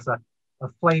of give us a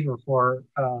flavor for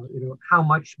how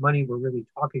much money we're really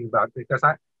talking about, because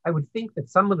I would think that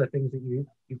some of the things that you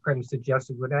kind of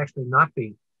suggested would actually not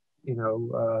be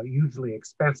hugely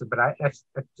expensive, but that's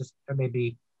just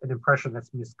maybe an impression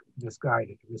that's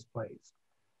misguided, misplaced.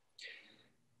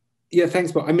 Yeah,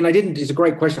 thanks, Bob. it's a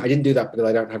great question. I didn't do that because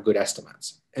I don't have good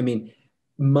estimates.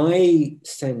 My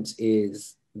sense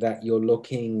is that you're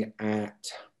looking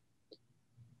at,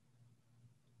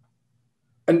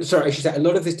 and sorry, I should say, a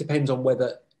lot of this depends on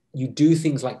whether you do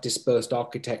things like dispersed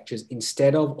architectures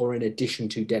instead of or in addition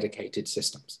to dedicated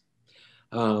systems.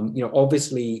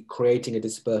 Obviously creating a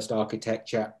dispersed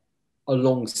architecture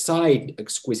alongside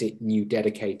exquisite new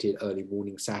dedicated early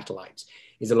warning satellites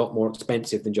is a lot more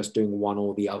expensive than just doing one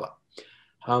or the other.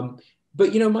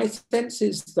 But my sense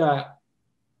is that,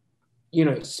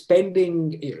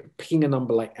 spending, picking a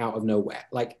number like out of nowhere,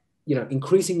 like,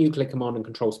 increasing nuclear command and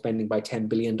control spending by $10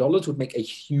 billion would make a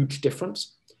huge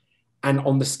difference. And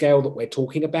on the scale that we're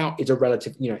talking about, it's a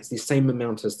relative, it's the same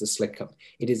amount as the SLICM.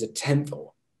 It is a tenth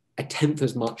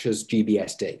as much as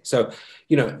GBSD. So,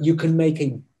 you can make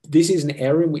this is an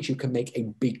area in which you can make a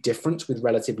big difference with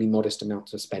relatively modest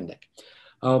amounts of spending.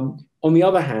 On the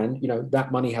other hand,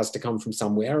 that money has to come from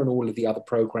somewhere, and all of the other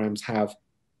programs have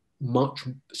much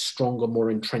stronger, more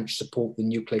entrenched support than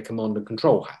nuclear command and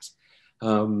control has.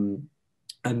 And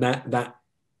that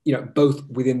both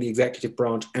within the executive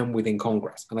branch and within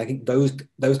Congress. And I think those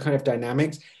kind of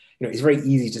dynamics, it's very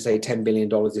easy to say $10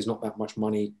 billion is not that much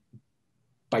money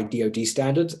by DoD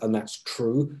standards, and that's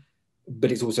true,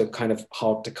 but it's also kind of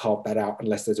hard to carve that out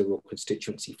unless there's a real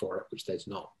constituency for it, which there's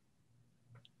not.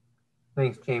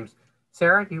 Thanks, James.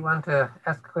 Sarah, do you want to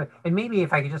ask a question? And maybe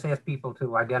if I could just ask people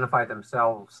to identify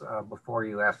themselves before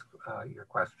you ask your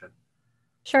question.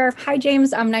 Sure. Hi,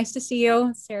 James. Nice to see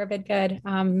you. Sarah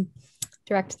Bidgood,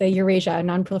 direct the Eurasia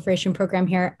Non-Proliferation Program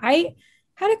here. I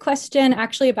had a question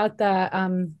actually about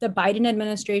the Biden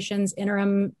administration's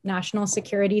interim national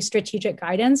security strategic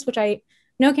guidance, which I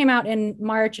know came out in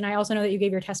March. And I also know that you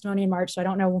gave your testimony in March. So I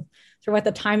don't know sort of what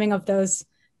the timing of those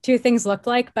two things looked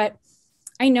like. But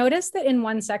I noticed that in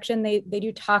one section, they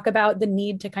do talk about the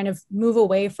need to kind of move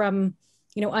away from,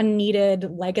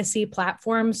 unneeded legacy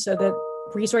platforms so that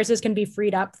resources can be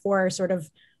freed up for sort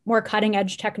of more cutting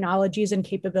edge technologies and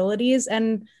capabilities.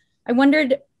 And I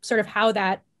wondered sort of how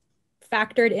that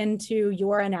factored into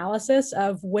your analysis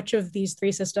of which of these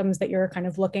three systems that you're kind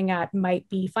of looking at might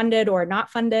be funded or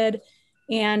not funded,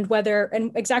 and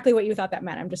exactly what you thought that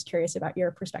meant. I'm just curious about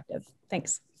your perspective.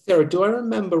 Thanks. Sarah, do I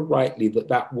remember rightly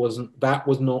that was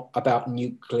not about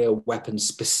nuclear weapons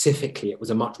specifically? It was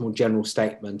a much more general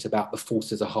statement about the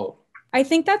force as a whole. I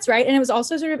think that's right. And it was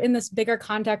also sort of in this bigger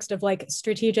context of like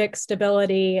strategic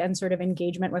stability and sort of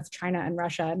engagement with China and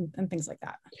Russia and things like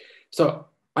that. So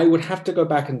I would have to go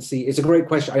back and see. It's a great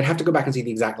question. I'd have to go back and see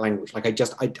the exact language. Like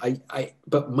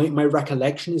but my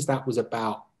recollection is that was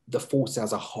about the force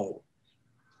as a whole.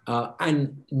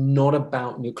 And not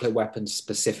about nuclear weapons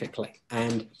specifically.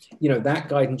 And, that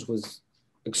guidance was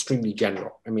extremely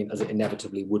general. I mean, as it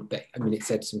inevitably would be. I mean, it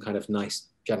said some kind of nice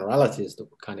generalities that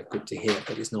were kind of good to hear,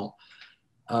 but it's not.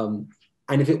 And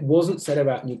if it wasn't said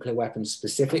about nuclear weapons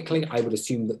specifically, I would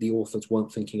assume that the authors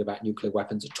weren't thinking about nuclear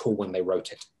weapons at all when they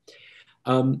wrote it.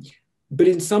 But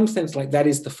in some sense, like that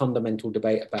is the fundamental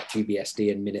debate about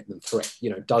GBSD and Minuteman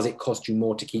III. Does it cost you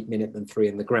more to keep Minuteman III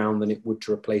in the ground than it would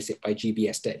to replace it by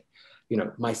GBSD?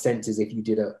 My sense is if you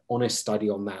did an honest study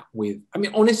on that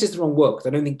honest is the wrong word because I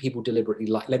don't think people deliberately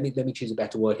let me choose a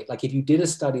better word. Like if you did a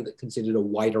study that considered a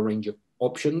wider range of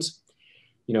options,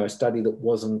 a study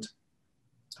that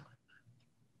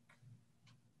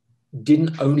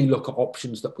didn't only look at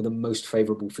options that were the most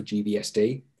favorable for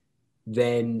GBSD,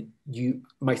 then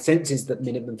my sense is that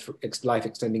life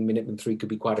extending Minuteman III could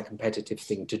be quite a competitive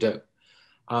thing to do.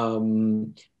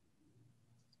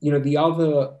 The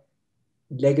other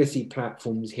legacy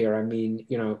platforms here,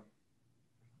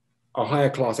 our higher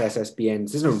class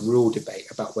SSBNs, there's no real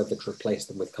debate about whether to replace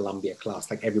them with Columbia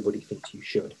class, like everybody thinks you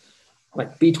should.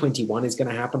 Like B-21 is going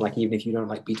to happen, like even if you don't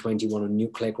like B-21 on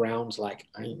nuclear grounds, like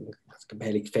that's a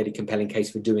fairly compelling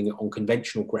case for doing it on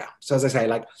conventional ground. So as I say,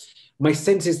 like my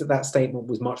sense is that statement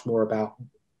was much more about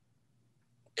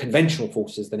conventional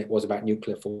forces than it was about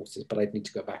nuclear forces, but I'd need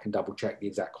to go back and double check the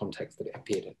exact context that it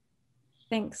appeared in.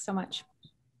 Thanks so much.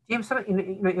 James,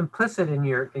 implicit in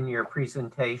your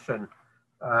presentation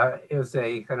is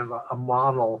a kind of a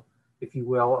model, if you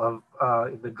will,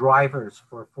 of the drivers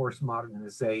for force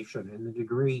modernization and the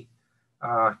degree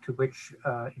to which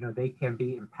they can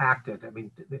be impacted. I mean,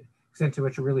 the extent to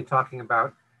which you're really talking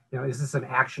about, is this an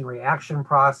action-reaction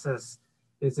process?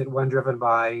 Is it one driven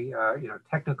by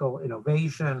technical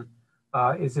innovation?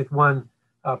 Is it one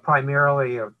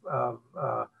primarily of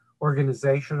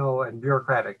organizational and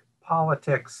bureaucratic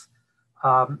politics?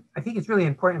 I think it's really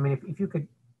important. I mean, if you could,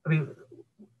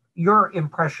 your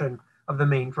impression of the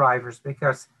main drivers,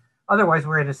 because otherwise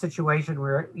we're in a situation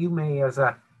where you may, as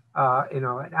an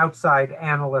outside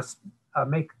analyst,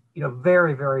 make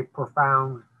very, very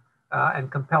profound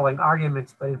and compelling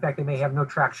arguments, but in fact they may have no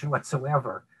traction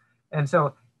whatsoever. And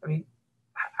so, I mean,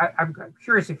 I'm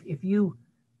curious if you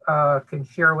can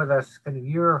share with us kind of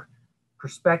your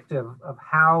perspective of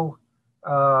how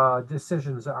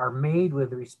decisions are made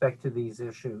with respect to these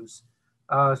issues,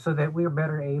 so that we're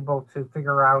better able to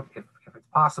figure out, if it's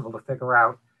possible to figure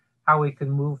out, how we can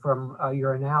move from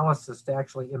your analysis to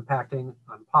actually impacting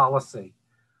on policy.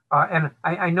 And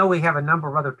I know we have a number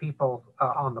of other people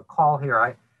on the call here.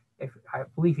 I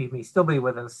believe he may still be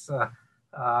with us,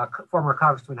 former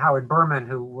Congressman Howard Berman,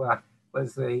 who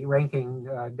was the ranking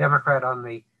Democrat on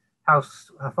the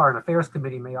House Foreign Affairs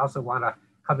Committee, may also want to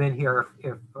come in here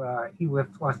if he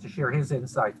wants to share his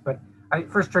insights. But I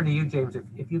first turn to you, James,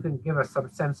 if you can give us some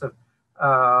sense of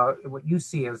what you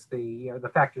see as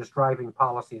the factors driving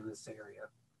policy in this area.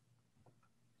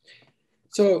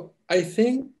 So I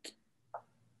think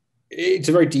it's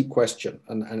a very deep question,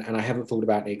 and I haven't thought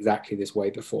about it exactly this way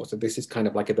before. So this is kind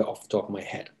of like a bit off the top of my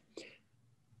head.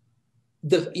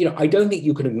 I don't think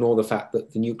you can ignore the fact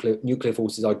that the nuclear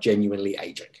forces are genuinely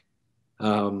aging.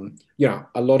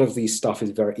 A lot of these stuff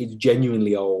is it's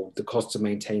genuinely old. The costs of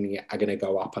maintaining it are going to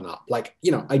go up and up.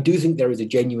 I do think there is a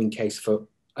genuine case for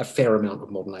a fair amount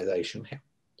of modernization here.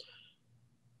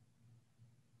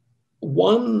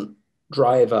 One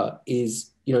driver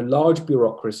is, large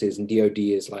bureaucracies, and DOD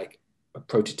is like a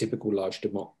prototypical large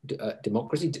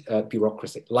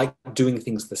bureaucracy, like doing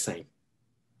things the same,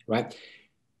 right?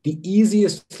 The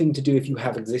easiest thing to do if you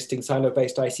have existing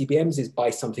silo-based ICBMs is buy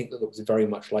something that looks very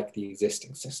much like the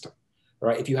existing system,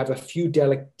 right? If you have a few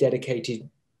dedicated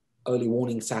early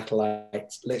warning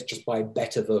satellites, let's just buy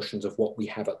better versions of what we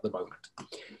have at the moment.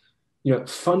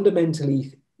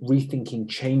 Fundamentally rethinking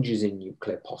changes in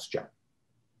nuclear posture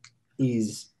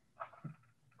is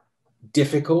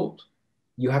difficult.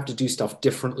 You have to do stuff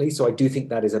differently. So I do think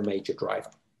that is a major driver.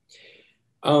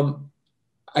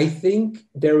 I think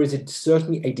there is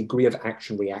certainly a degree of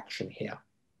action-reaction here,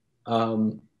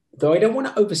 though I don't want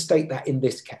to overstate that in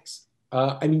this case.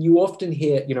 You often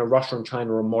hear, Russia and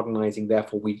China are modernizing,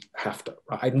 therefore we have to.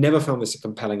 Right? I've never found this a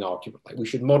compelling argument. Like, we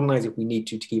should modernize if we need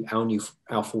to keep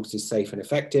our forces safe and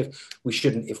effective. We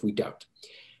shouldn't if we don't.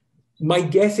 My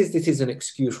guess is this is an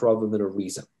excuse rather than a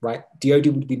reason, right? DOD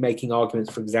would be making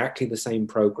arguments for exactly the same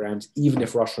programs, even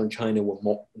if Russia and China were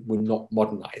not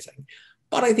modernizing.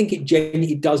 But I think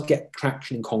it does get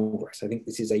traction in Congress. I think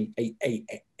this is a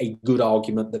good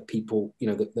argument that people,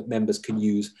 that members can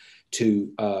use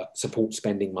to support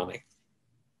spending money.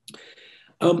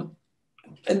 And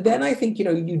then I think,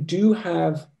 you do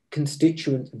have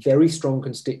very strong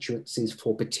constituencies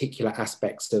for particular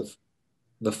aspects of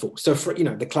the force. So for,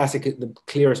 the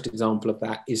clearest example of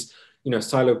that is,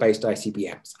 silo-based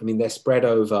ICBMs. They're spread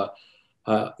over,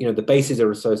 the bases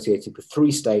are associated with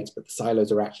 3 states, but the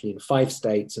silos are actually in 5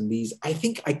 states. And these, I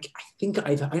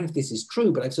don't know if this is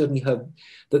true, but I've certainly heard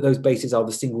that those bases are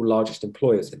the single largest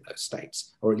employers in those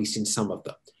states, or at least in some of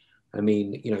them.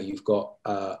 You've got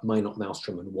Minot,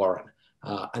 Malmstrom, and Warren,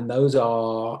 and those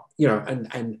are,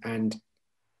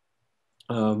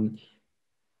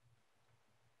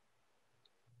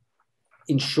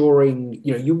 ensuring,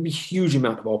 you'll be a huge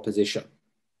amount of opposition,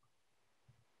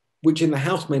 which in the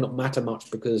House may not matter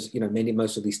much because,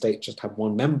 most of these states just have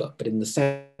 1 member, but in the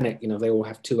Senate, they all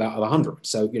have 2 out of 100.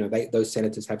 So, those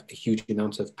senators have a huge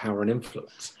amount of power and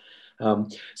influence.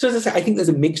 So as I say, I think there's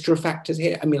a mixture of factors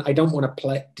here. I don't want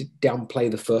to downplay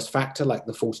the first factor, like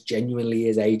the force genuinely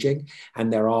is aging.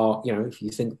 And there are, if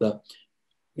you think that,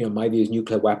 my view is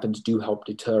nuclear weapons do help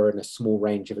deter in a small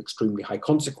range of extremely high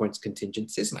consequence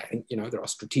contingencies. And I think, there are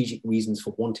strategic reasons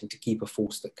for wanting to keep a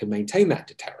force that can maintain that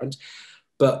deterrent.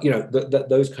 But,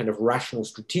 those kind of rational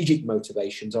strategic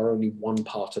motivations are only one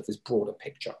part of this broader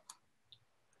picture.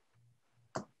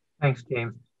 Thanks,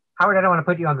 James. Howard, I don't want to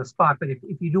put you on the spot, but if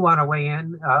you do want to weigh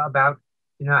in about,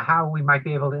 how we might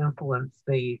be able to influence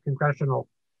the congressional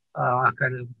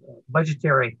kind of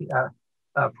budgetary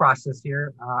process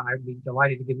here, I'd be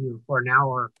delighted to give you the floor now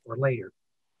or later.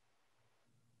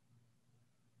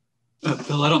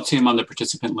 Bill, I don't see him on the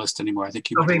participant list anymore. I think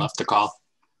he might have left the call.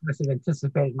 Must have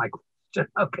anticipated my question.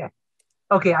 Okay.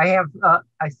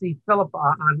 I see Philip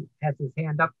has his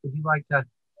hand up. Would you like to?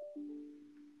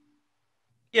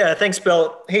 Yeah, thanks,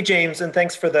 Bill. Hey, James, and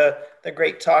thanks for the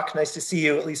great talk. Nice to see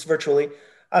you, at least virtually.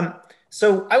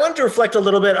 So I wanted to reflect a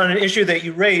little bit on an issue that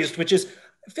you raised, which is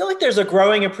I feel like there's a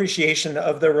growing appreciation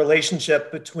of the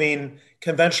relationship between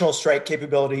conventional strike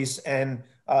capabilities and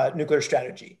nuclear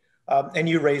strategy. And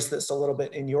you raised this a little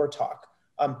bit in your talk.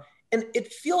 And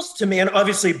it feels to me, and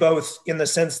obviously both in the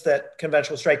sense that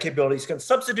conventional strike capabilities can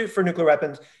substitute for nuclear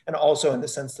weapons and also in the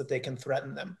sense that they can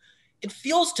threaten them. It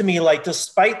feels to me like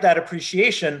despite that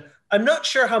appreciation, I'm not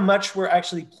sure how much we're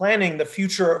actually planning the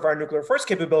future of our nuclear force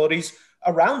capabilities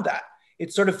around that.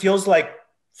 It sort of feels like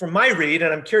from my read,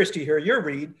 and I'm curious to hear your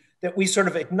read, that we sort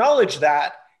of acknowledge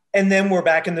that, and then we're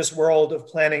back in this world of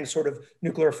planning sort of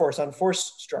nuclear force on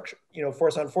force structure,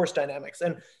 force on force dynamics.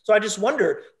 And so I just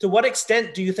wonder, to what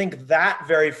extent do you think that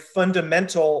very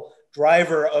fundamental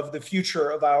driver of the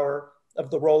future of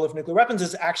the role of nuclear weapons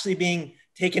is actually being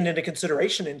taken into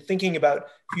consideration in thinking about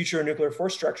future nuclear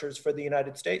force structures for the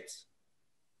United States?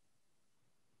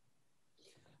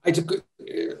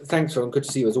 Thanks, Ron. Good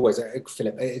to see you as always,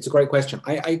 Philip. It's a great question.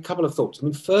 A couple of thoughts. I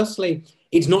mean, firstly,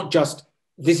 it's not just,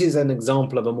 this is an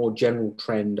example of a more general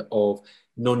trend of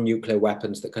non-nuclear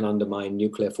weapons that can undermine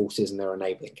nuclear forces and their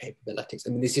enabling capabilities. I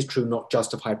mean, this is true not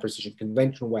just of high-precision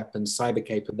conventional weapons, cyber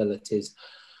capabilities,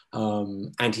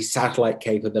 anti-satellite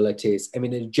capabilities. I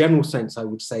mean, in a general sense, I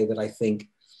would say that I think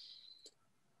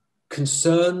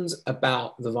concerns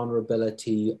about the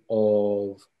vulnerability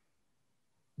of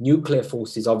nuclear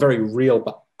forces are very real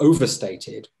but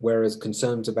overstated, whereas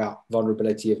concerns about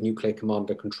vulnerability of nuclear command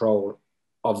and control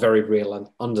are very real and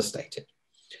understated.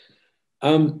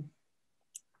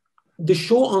 The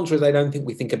short answer is I don't think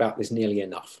we think about this nearly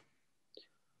enough.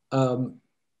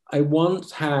 I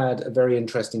once had a very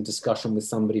interesting discussion with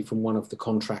somebody from one of the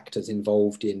contractors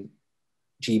involved in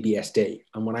GBSD.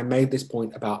 And when I made this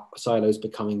point about silos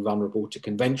becoming vulnerable to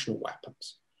conventional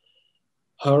weapons,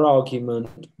 her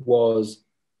argument was,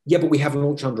 yeah, but we have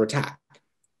launch under attack.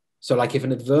 So like if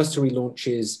an adversary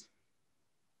launches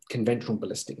conventional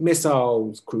ballistic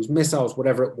missiles, cruise missiles,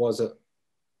 whatever it was at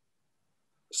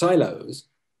silos,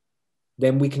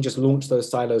 then we can just launch those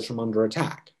silos from under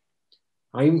attack.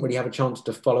 I didn't really have a chance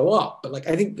to follow up, but like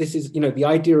I think this is, the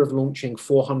idea of launching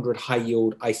 400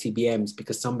 high-yield ICBMs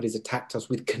because somebody's attacked us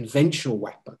with conventional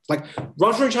weapons. Like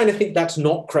Russia and China think that's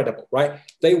not credible, right?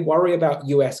 They worry about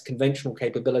US conventional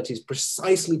capabilities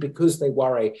precisely because they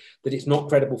worry that it's not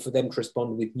credible for them to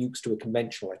respond with nukes to a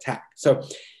conventional attack. So,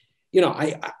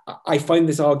 I find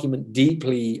this argument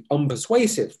deeply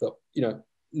unpersuasive that,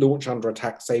 launch under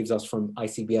attack saves us from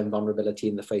ICBM vulnerability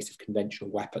in the face of conventional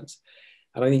weapons.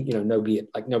 And I think, nobody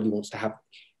wants to have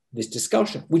this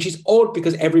discussion, which is odd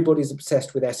because everybody's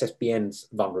obsessed with SSBN's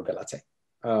vulnerability.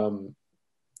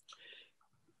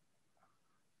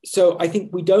 So I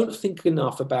think we don't think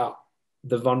enough about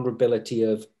the vulnerability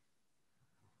of,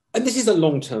 and this is a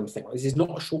long-term thing, this is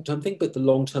not a short-term thing, but the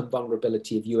long-term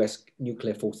vulnerability of US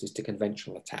nuclear forces to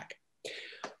conventional attack.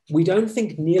 We don't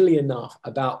think nearly enough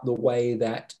about the way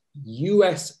that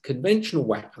US conventional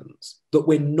weapons that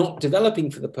we're not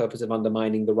developing for the purpose of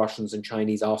undermining the Russians and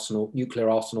Chinese nuclear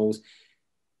arsenals,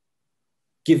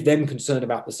 give them concern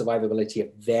about the survivability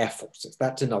of their forces.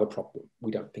 That's another problem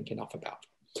we don't think enough about.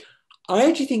 I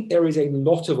actually think there is a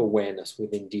lot of awareness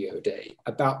within DoD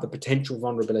about the potential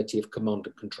vulnerability of command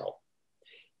and control.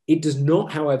 It does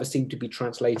not, however, seem to be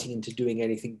translating into doing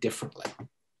anything differently.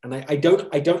 And I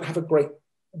don't have a great,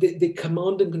 the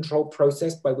command and control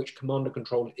process by which command and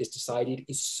control is decided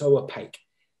is so opaque.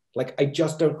 Like, I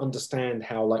just don't understand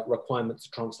how requirements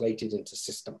are translated into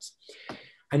systems.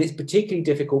 And it's particularly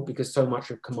difficult because so much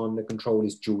of command and control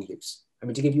is dual use. I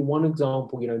mean, to give you one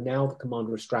example, now the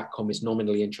commander of STRATCOM is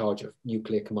nominally in charge of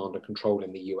nuclear command and control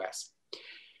in the US.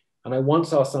 And I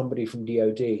once asked somebody from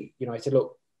DoD, I said,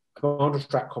 look, Commander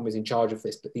STRATCOM is in charge of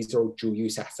this, but these are all dual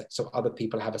use assets, so other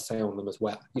people have a say on them as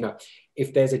well.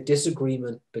 If there's a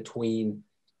disagreement between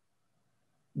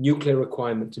nuclear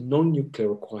requirements and non-nuclear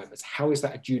requirements, how is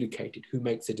that adjudicated? Who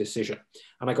makes a decision?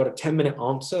 And I got a 10-minute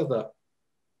answer that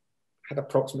had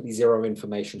approximately zero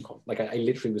information. I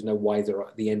literally was no wiser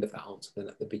at the end of that answer than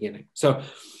at the beginning. So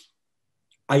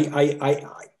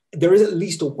there is at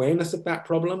least awareness of that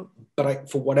problem, but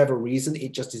for whatever reason,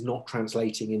 it just is not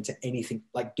translating into anything,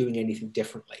 like doing anything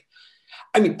differently.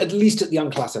 I mean, at least at the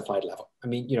unclassified level. I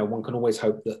mean, one can always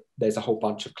hope that there's a whole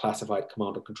bunch of classified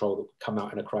command and control that would come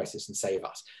out in a crisis and save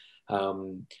us.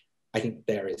 I think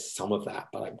there is some of that,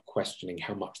 but I'm questioning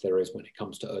how much there is when it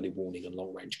comes to early warning and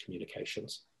long-range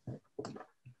communications.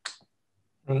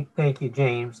 Thank you,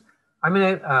 James. I'm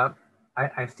going to,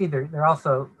 I see there are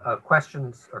also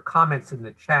questions or comments in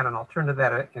the chat, and I'll turn to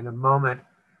that in a moment.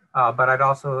 But I'd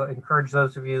also encourage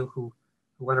those of you who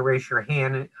want to raise your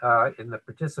hand in the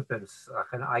participants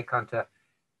kind of icon to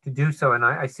do so. And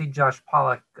I see Josh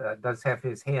Pollock does have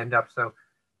his hand up. So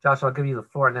Josh, I'll give you the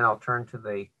floor, and then I'll turn to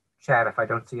the chat if I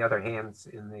don't see other hands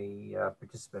in the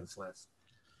participants list.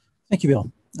 Thank you,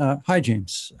 Bill. Hi,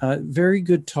 James. Very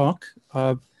good talk.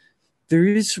 There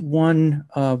is one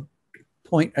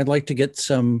point I'd like to get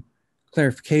some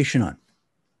clarification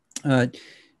on.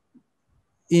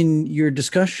 In your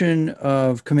discussion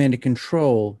of command and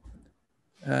control,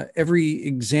 every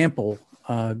example,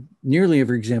 nearly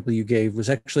every example you gave was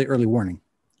actually early warning,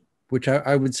 which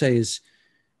I would say is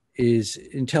is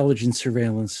intelligence,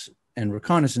 surveillance, and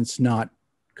reconnaissance, not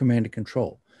command and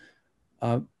control.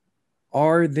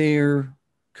 Are there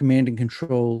command and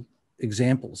control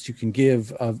examples you can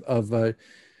give of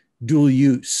dual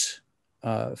use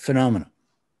phenomena?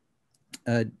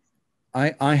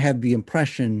 I have the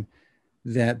impression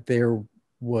that there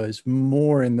was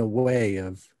more in the way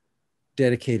of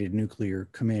dedicated nuclear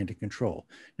command and control.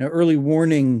 Now, early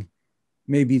warning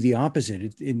may be the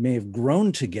opposite. It may have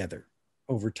grown together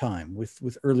over time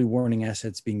with early warning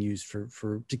assets being used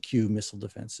to cue missile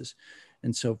defenses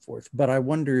and so forth. But I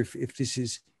wonder if this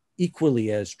is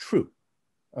equally as true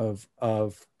of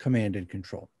command and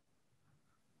control.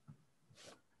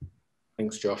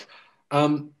 Thanks, Josh.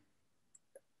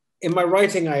 In my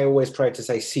writing, I always try to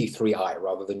say C3I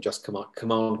rather than just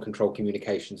command, control,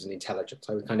 communications, and intelligence.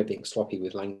 I was kind of being sloppy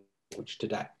with language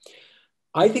today.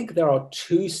 I think there are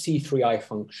two C3I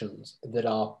functions that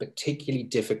are particularly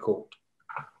difficult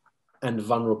and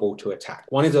vulnerable to attack.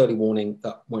 One is early warning,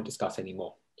 that I won't discuss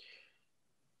anymore.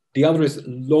 The other is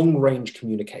long-range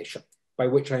communication, by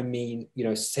which I mean,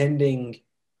 sending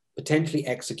potentially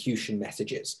execution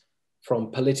messages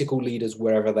from political leaders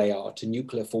wherever they are to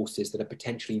nuclear forces that are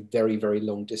potentially very, very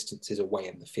long distances away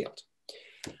in the field.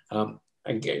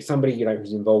 Somebody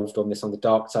who's involved on this on the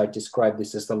dark side described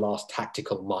this as the last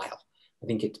tactical mile. I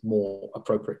think it's more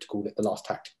appropriate to call it the last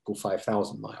tactical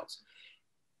 5,000 miles.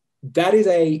 That is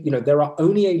there are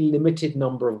only a limited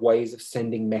number of ways of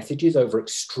sending messages over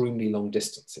extremely long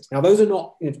distances. Now, those are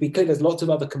not, to be clear, there's lots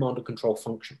of other command and control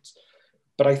functions.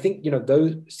 But I think,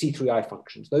 those C3I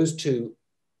functions, those two,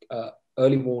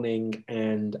 early warning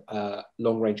and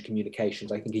long-range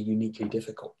communications, I think are uniquely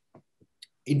difficult.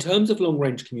 In terms of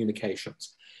long-range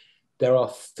communications, there are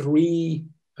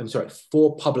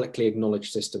four publicly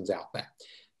acknowledged systems out there.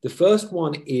 The first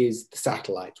one is the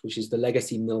satellites, which is the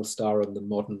legacy Milstar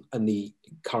and the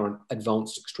current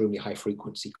advanced extremely high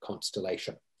frequency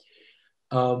constellation.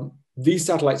 These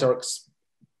satellites are,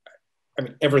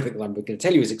 everything that I'm going to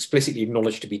tell you is explicitly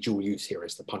acknowledged to be dual use here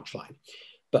is the punchline.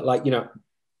 But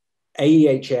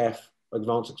AEHF,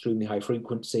 advanced extremely high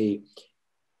frequency,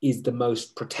 is the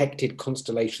most protected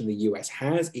constellation the US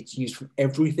has. It's used from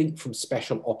everything from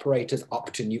special operators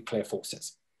up to nuclear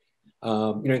forces,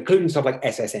 including stuff like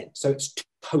SSN. So it's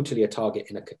totally a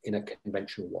target in a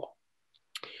conventional war.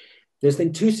 There's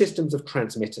then two systems of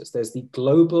transmitters. There's the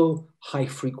global high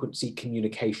frequency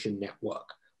communication network,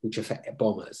 which are for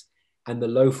bombers, and the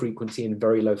low frequency and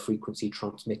very low frequency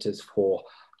transmitters for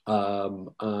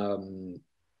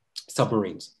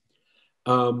submarines.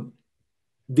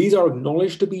 These are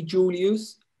acknowledged to be dual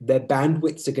use. Their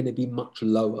bandwidths are going to be much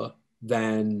lower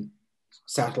than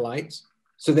satellites.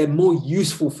 So they're more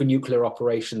useful for nuclear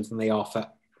operations than they are for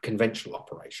conventional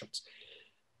operations.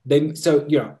 They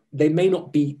may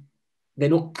not be, they're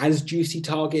not as juicy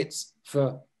targets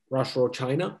for Russia or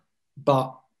China,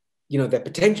 but they're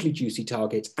potentially juicy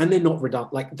targets, and they're not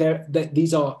redundant.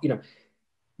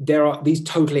 These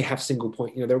totally have single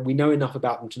point, we know enough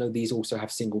about them to know these also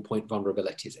have single point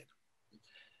vulnerabilities in.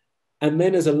 And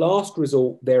then as a last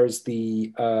resort, there is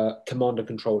the command and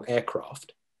control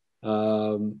aircraft,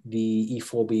 the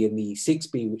E4B and the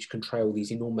E6B, which control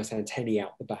these enormous antennae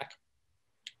out the back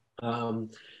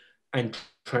and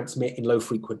transmit in low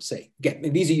frequency.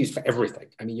 Again, these are used for everything.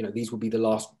 These would be the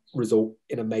last resort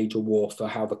in a major war for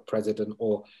how the president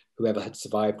or whoever had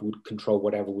survived would control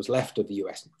whatever was left of the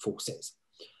US forces.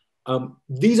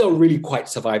 These are really quite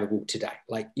survivable today.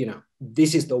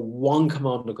 This is the one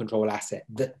command and control asset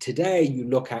that today you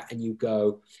look at and you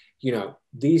go,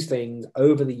 these things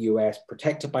over the US,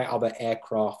 protected by other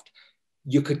aircraft,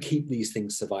 you could keep these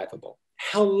things survivable.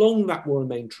 How long that will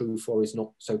remain true for is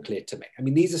not so clear to me.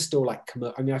 These are still I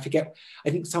forget,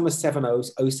 I think some are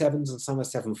 707s and some are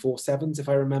 747s, if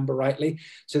I remember rightly.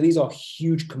 So these are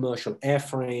huge commercial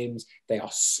airframes. They are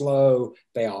slow.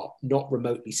 They are not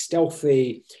remotely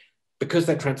stealthy. Because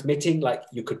they're transmitting,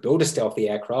 you could build a stealthy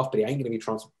aircraft, but it ain't going to be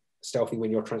stealthy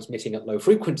when you're transmitting at low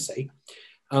frequency.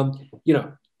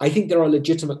 I think there are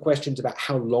legitimate questions about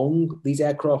how long these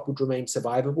aircraft would remain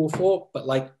survivable for, but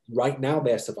right now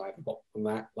they're survivable. And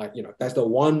that, that's the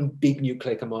one big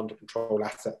nuclear command and control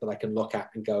asset that I can look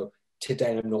at and go,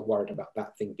 today I'm not worried about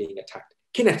that thing being attacked.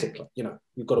 Kinetically,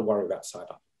 you've got to worry about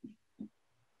cyber.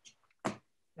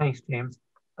 Thanks, James.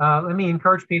 Let me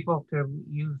encourage people to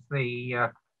use the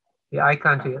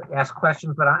icon to ask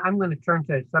questions, but I'm going to turn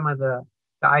to some of the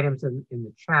items in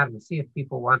the chat and see if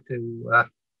people want to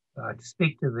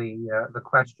speak to the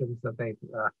questions that they've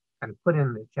kind of put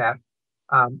in the chat.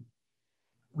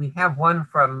 We have one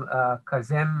from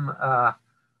Kazem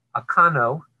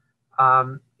Akano.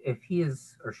 If he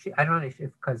is, or she, I don't know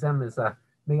if Kazem is a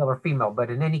male or female, but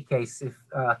in any case, if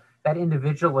that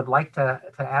individual would like to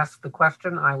ask the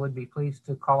question, I would be pleased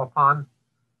to call upon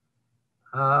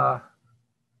Kazem.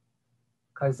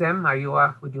 Are you?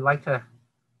 Would you like to?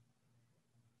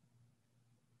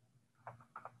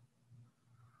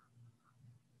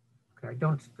 Okay, I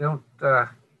don't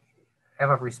have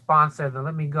a response there. Then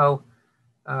let me go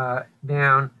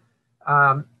down.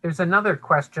 There's another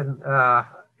question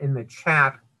in the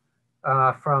chat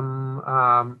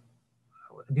from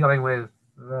dealing with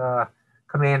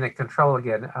command and control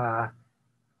again.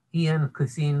 Ian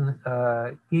Cousin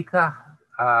Gika.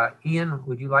 Ian,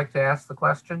 would you like to ask the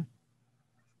question?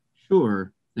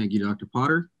 Sure. Thank you, Dr.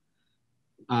 Potter.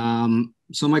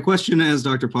 So my question, as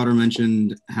Dr. Potter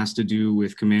mentioned, has to do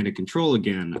with command and control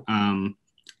again.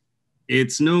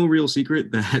 It's no real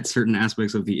secret that certain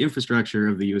aspects of the infrastructure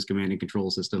of the U.S. command and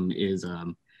control system is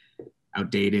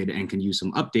outdated and can use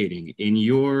some updating. In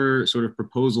your sort of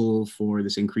proposal for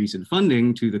this increase in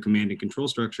funding to the command and control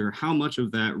structure, how much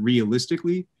of that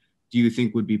realistically do you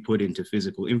think would be put into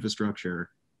physical infrastructure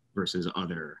versus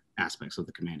other aspects of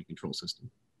the command and control system?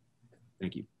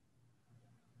 Thank you.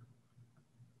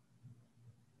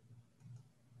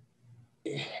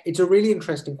 It's a really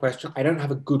interesting question. I don't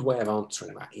have a good way of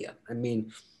answering that, Ian. I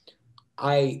mean,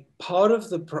 I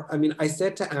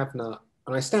said to Avner,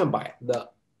 and I stand by it,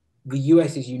 that the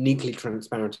US is uniquely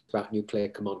transparent about nuclear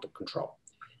command and control.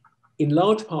 In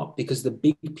large part because the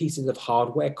big pieces of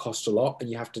hardware cost a lot and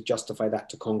you have to justify that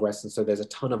to Congress. And so there's a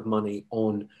ton of money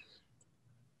on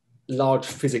large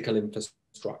physical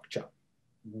infrastructure,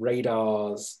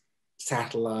 radars,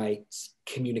 satellites,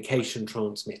 communication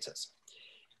transmitters.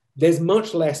 There's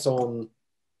much less on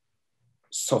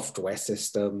software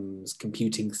systems,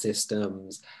 computing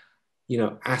systems,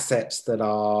 assets that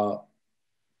are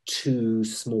too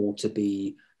small to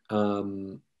be,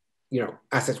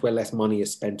 assets where less money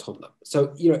is spent on them.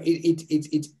 So,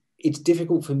 it's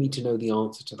difficult for me to know the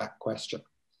answer to that question.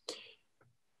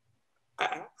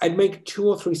 I'd make 2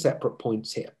 or 3 separate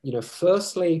points here.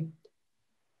 Firstly,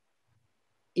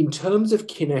 in terms of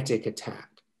kinetic attack,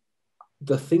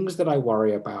 the things that I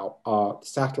worry about are the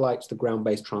satellites, the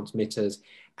ground-based transmitters,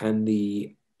 and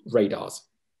the radars.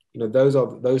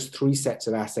 Those 3 sets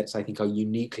of assets I think are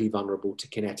uniquely vulnerable to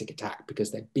kinetic attack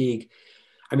because they're big.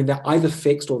 I mean, they're either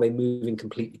fixed or they move in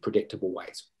completely predictable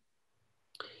ways.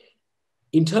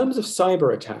 In terms of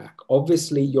cyber attack,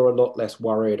 obviously you're a lot less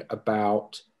worried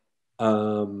about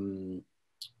the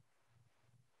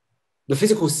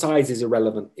physical size is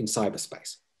irrelevant in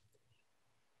cyberspace.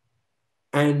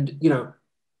 And,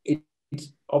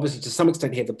 it's obviously to some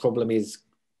extent here, the problem is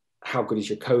how good is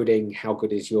your coding? How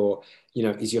good is your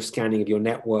scanning of your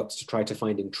networks to try to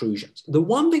find intrusions? The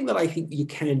one thing that I think you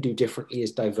can do differently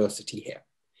is diversity here.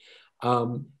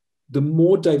 The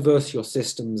more diverse your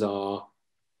systems are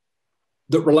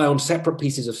that rely on separate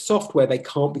pieces of software, they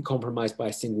can't be compromised by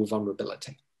a single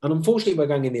vulnerability. And unfortunately, we're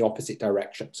going in the opposite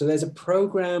direction. So there's a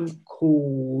program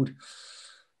called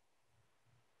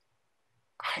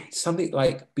something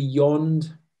like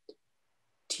Beyond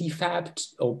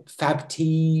TFAB or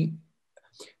FABT.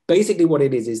 Basically what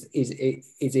it is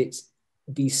it's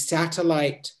the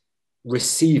satellite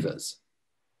receivers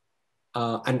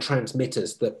and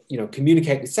transmitters that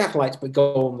communicate with satellites but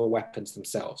go on the weapons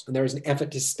themselves. And there is an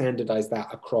effort to standardize that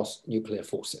across nuclear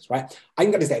forces, right? I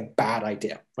think that is a bad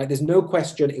idea, right? There's no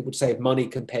question it would save money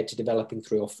compared to developing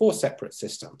 3 or 4 separate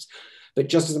systems. But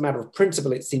just as a matter of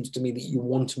principle, it seems to me that you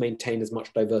want to maintain as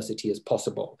much diversity as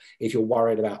possible if you're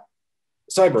worried about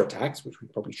cyber attacks, which we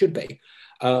probably should be.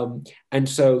 And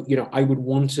so,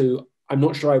 I'm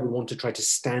not sure I would want to try to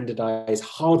standardize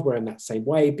hardware in that same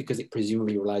way because it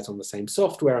presumably relies on the same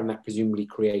software and that presumably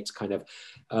creates kind of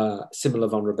similar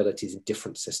vulnerabilities in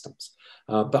different systems.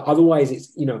 But otherwise,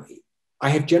 it's, I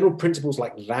have general principles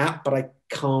like that, but I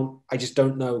just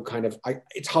don't know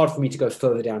it's hard for me to go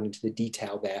further down into the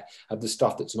detail there of the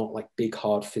stuff that's not like big,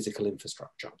 hard physical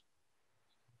infrastructure.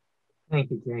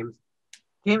 Thank you, James.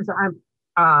 James,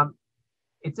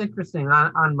 it's interesting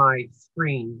on my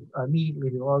screen immediately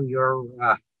below your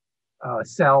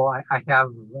cell, I have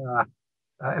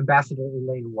Ambassador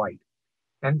Elaine White.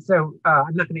 And so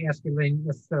I'm not going to ask Elaine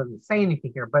necessarily to say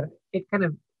anything here, but it kind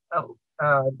of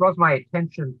draws my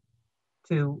attention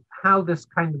to how this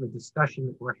kind of a discussion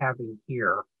that we're having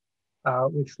here,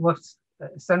 which looks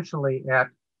essentially at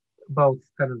both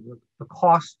kind of the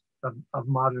cost of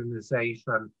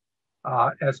modernization,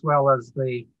 as well as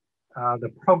the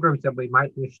programs that we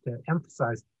might wish to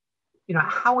emphasize.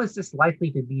 How is this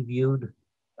likely to be viewed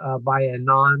by a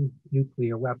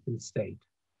non-nuclear weapon state?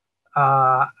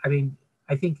 I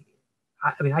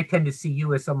tend to see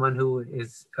you as someone who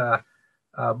is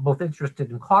both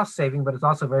interested in cost saving, but is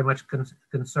also very much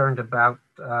concerned about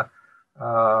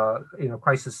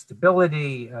crisis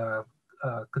stability,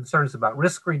 concerns about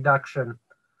risk reduction.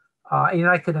 And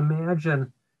I could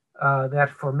imagine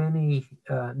that for many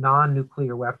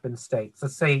non-nuclear weapon states,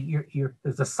 let's say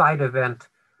there's a side event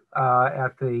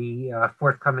at the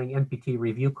forthcoming NPT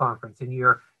review conference, and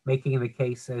you're making the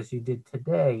case as you did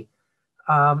today.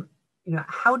 How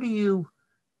do you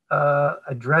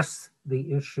address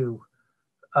the issue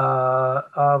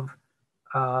of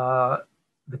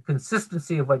the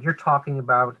consistency of what you're talking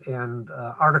about and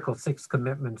Article 6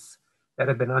 commitments that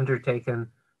have been undertaken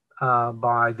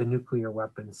by the nuclear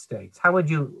weapon states? How would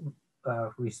you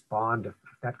respond if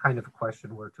that kind of a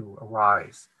question were to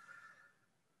arise?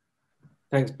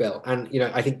 Thanks, Bill. And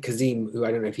I think Kazim, who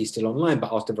I don't know if he's still online,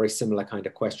 but asked a very similar kind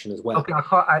of question as well. Okay,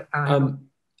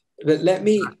 but let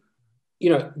me,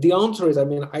 the answer is,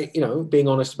 being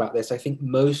honest about this, I think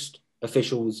most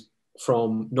officials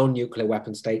from non-nuclear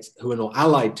weapon states who are not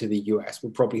allied to the US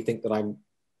would probably think that I'm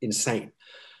insane.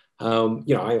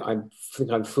 I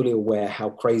think I'm fully aware how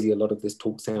crazy a lot of this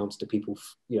talk sounds to people,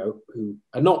 who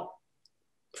are not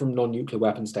from non-nuclear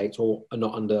weapon states or are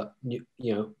not under,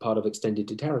 part of extended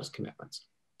deterrence commitments.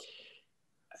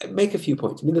 Make a few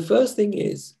points. The first thing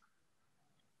is,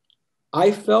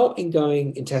 I felt in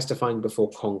testifying before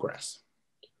Congress,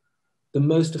 the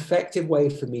most effective way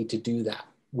for me to do that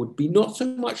would be not so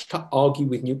much to argue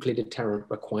with nuclear deterrent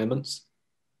requirements,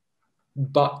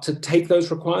 but to take those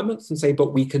requirements and say,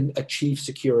 but we can achieve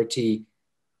security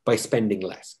by spending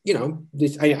less. I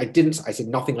said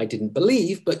nothing I didn't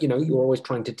believe, but you're always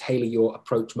trying to tailor your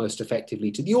approach most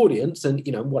effectively to the audience. And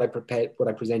what I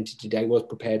presented today was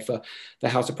prepared for the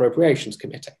House Appropriations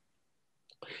Committee.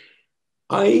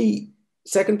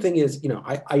 Second thing is,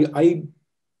 I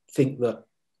think that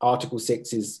Article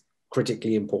 6 is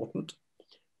critically important.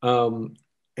 I've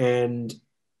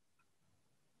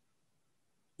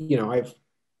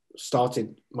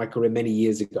started my career many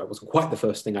years ago. It wasn't quite the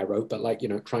first thing I wrote, but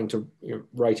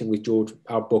writing with George,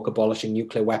 our book, Abolishing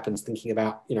Nuclear Weapons, thinking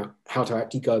about, how to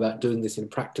actually go about doing this in a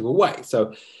practical way.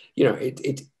 So,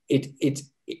 it's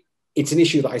an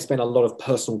issue that I spend a lot of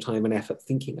personal time and effort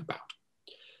thinking about.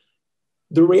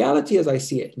 The reality as I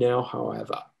see it now,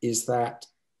 however, is that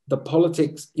the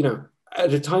politics,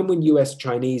 at a time when US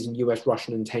Chinese and US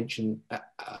Russian tensions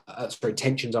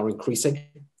are increasing,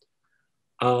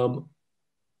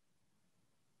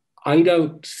 I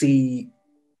don't see,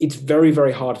 it's very,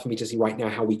 very hard for me to see right now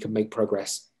how we can make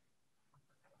progress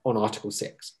on Article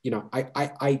 6.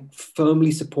 I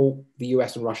firmly support the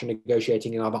US and Russia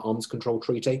negotiating another arms control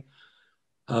treaty.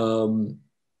 There's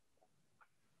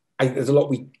a lot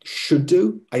we should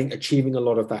do. I think achieving a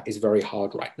lot of that is very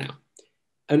hard right now.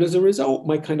 And as a result,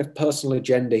 my kind of personal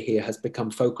agenda here has become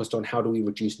focused on how do we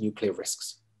reduce nuclear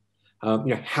risks?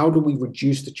 How do we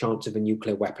reduce the chance of a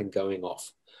nuclear weapon going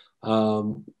off?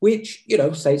 Which,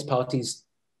 states parties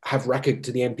have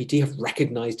to the NPT have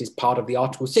recognized as part of the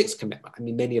Article 6 commitment.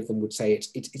 Many of them would say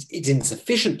it's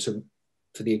insufficient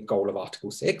for the goal of Article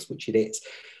 6, which it is.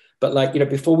 But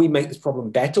before we make this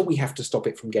problem better, we have to stop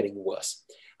it from getting worse.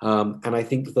 And I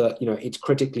think that, it's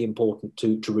critically important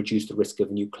to reduce the risk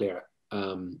of nuclear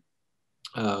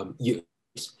use.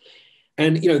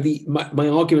 And my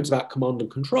arguments about command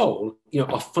and control,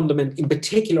 are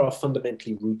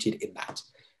fundamentally rooted in that.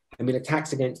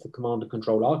 Attacks against the command and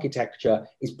control architecture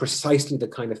is precisely the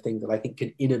kind of thing that I think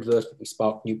can inadvertently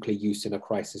spark nuclear use in a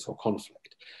crisis or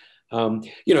conflict.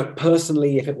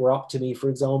 Personally, if it were up to me, for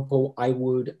example, I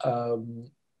would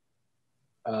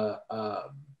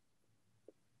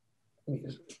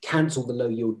cancel the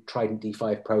low-yield Trident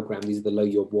D5 program. These are the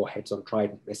low-yield warheads on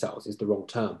Trident missiles, is the wrong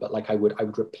term, but I would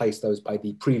replace those by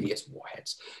the previous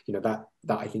warheads. That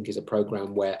I think is a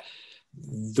program where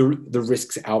the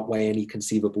risks outweigh any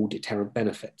conceivable deterrent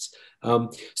benefits. So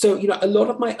a lot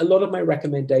of my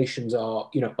recommendations are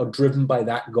driven by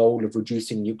that goal of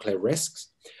reducing nuclear risks.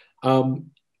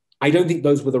 I don't think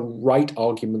those were the right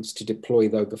arguments to deploy,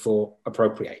 though, before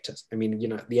appropriators.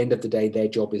 At the end of the day, their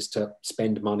job is to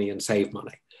spend money and save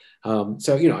money.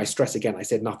 So, I stress again, I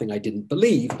said nothing I didn't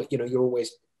believe, but, you're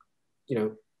always,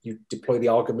 you deploy the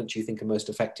arguments you think are most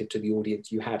effective to the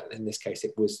audience you had. And in this case,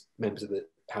 it was members of the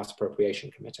House Appropriation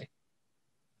Committee.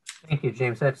 Thank you,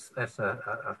 James. That's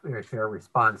a very fair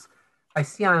response. I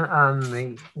see on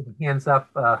the hands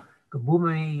up,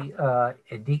 Gabumi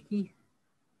Ediki.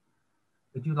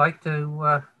 Would you like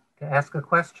to ask a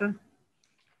question?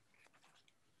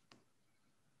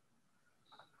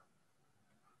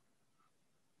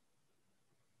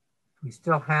 We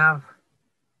still have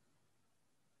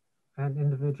an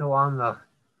individual on the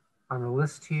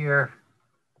list here.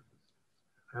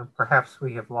 Perhaps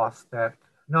we have lost that.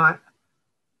 No,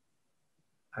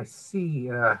 I see.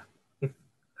 If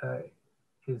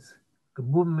is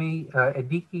Gabumi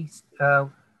Ediki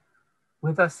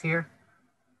with us here?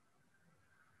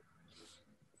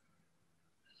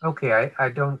 Okay,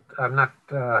 I'm not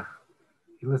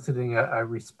eliciting a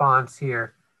response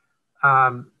here.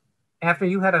 After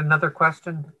you had another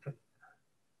question?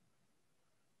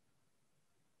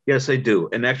 Yes, I do.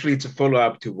 And actually, it's a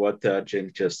follow-up to what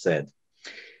James just said.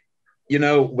 You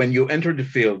know, when you enter the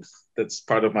field, that's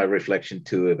part of my reflection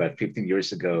too, about 15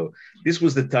 years ago, this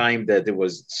was the time that there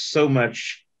was so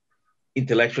much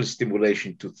intellectual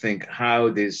stimulation to think how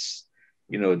this,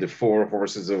 you know, the four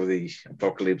horses of the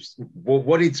apocalypse,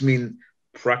 what it's mean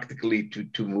practically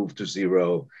to move to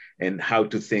zero, and how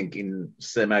to think in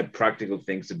semi-practical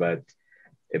things about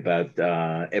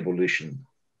evolution.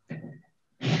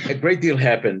 A great deal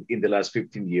happened in the last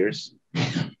 15 years.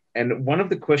 And one of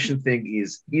the question thing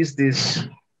is this,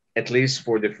 at least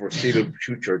for the foreseeable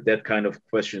future, that kind of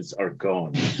questions are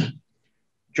gone.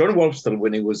 John Wolfstall,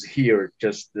 when he was here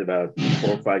just about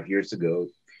 4 or 5 years ago,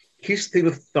 he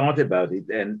still thought about it.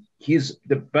 And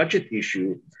the budget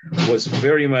issue was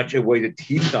very much a way that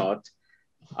he thought,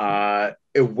 a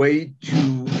way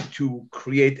to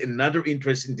create another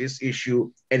interest in this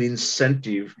issue, an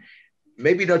incentive,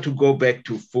 maybe not to go back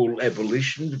to full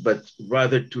abolition, but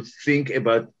rather to think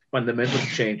about fundamental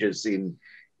changes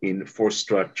in force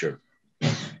structure.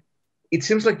 It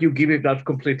seems like you give it up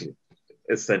completely,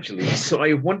 essentially. So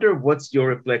I wonder, what's your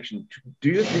reflection? Do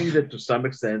you think that to some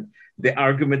extent, the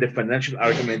financial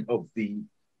argument of the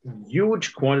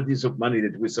huge quantities of money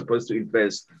that we're supposed to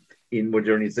invest in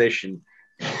modernization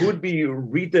could be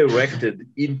redirected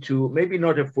into maybe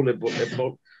not a full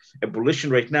abolition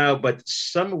right now, but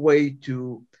some way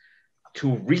to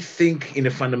rethink in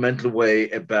a fundamental way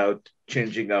about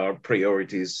changing our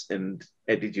priorities and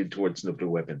attitude towards nuclear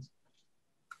weapons?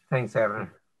 Thanks, Evan.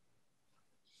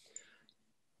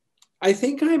 I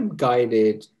think I'm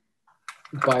guided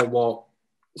by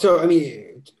so I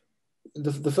mean,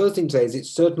 the first thing to say is it's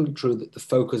certainly true that the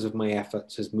focus of my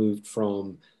efforts has moved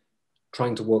from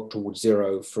trying to work towards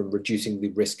zero, from reducing the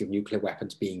risk of nuclear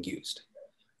weapons being used.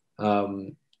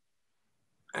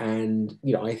 And,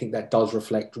 you know, I think that does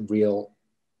reflect real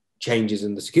changes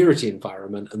in the security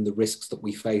environment and the risks that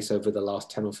we face over the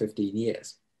last 10 or 15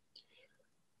 years.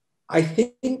 I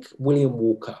think William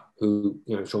Walker, who,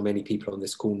 you know, I'm sure many people on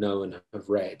this call know and have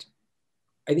read,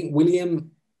 I think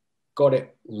William got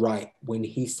it right when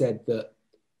he said that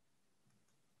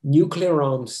nuclear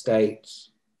armed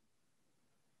states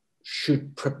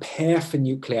should prepare for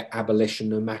nuclear abolition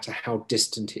no matter how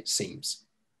distant it seems.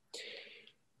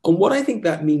 And what I think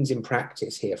that means in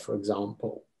practice here, for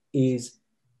example, is,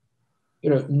 you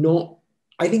know,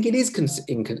 I think it is,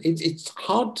 it's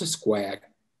hard to square,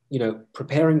 you know,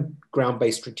 preparing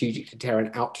ground-based strategic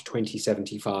deterrent out to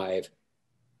 2075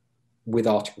 with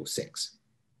Article 6.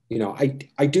 You know,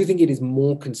 I do think it is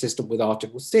more consistent with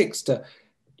Article 6 to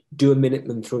do a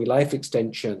minimum 3 life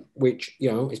extension, which,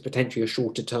 you know, is potentially a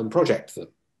shorter term project for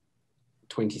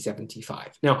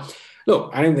 2075. Now,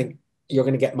 look, I don't think you're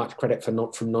going to get much credit from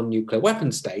non-nuclear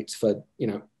weapon states for, you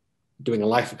know, doing a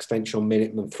life extension on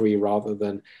minimum 3 rather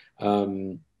than,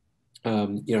 you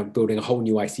know, building a whole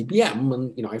new ICBM.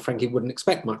 And, you know, I frankly wouldn't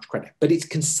expect much credit, but it's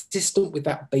consistent with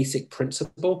that basic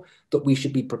principle that we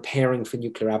should be preparing for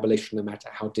nuclear abolition no matter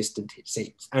how distant it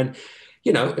seems. And,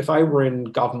 you know, if I were in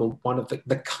government, one of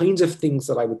the kinds of things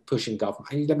that I would push in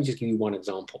government, let me just give you one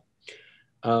example.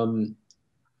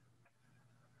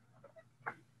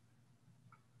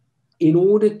 In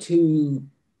order to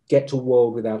get to a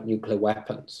world without nuclear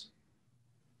weapons,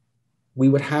 we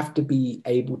would have to be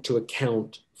able to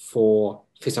account for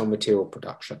fissile material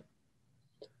production.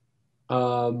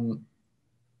 And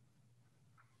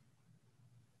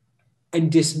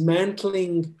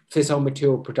dismantling fissile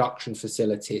material production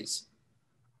facilities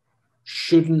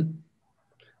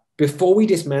before we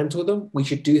dismantle them, we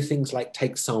should do things like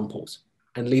take samples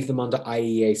and leave them under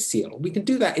IAEA seal. We can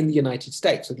do that in the United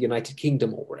States or the United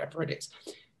Kingdom or wherever it is,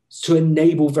 to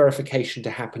enable verification to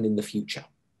happen in the future.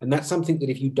 And that's something that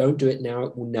if you don't do it now,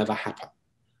 it will never happen.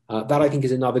 That I think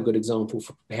is another good example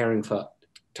for preparing to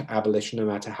abolition, no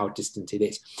matter how distant it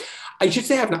is. I should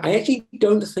say, I actually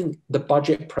don't think the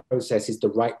budget process is the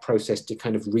right process to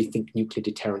kind of rethink nuclear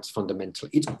deterrence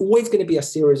fundamentally. It's always going to be a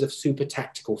series of super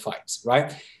tactical fights,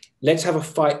 right? Let's have a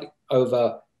fight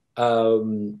over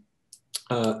the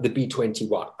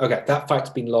B-21. Okay, that fight's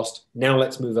been lost. Now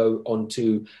let's move on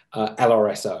to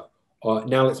LRSO.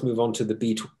 Now let's move on to the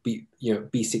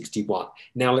B61.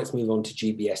 Now let's move on to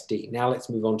GBSD. Now let's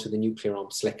move on to the nuclear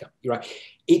armed slicker. You're right.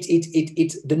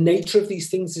 It's the nature of these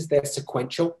things is they're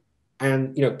sequential.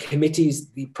 And committees,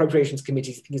 the appropriations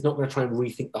committee is not going to try and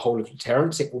rethink the whole of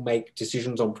deterrence. It will make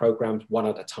decisions on programs one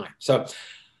at a time. So,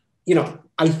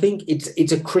 I think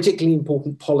it's a critically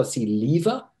important policy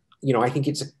lever. I think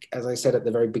it's, as I said at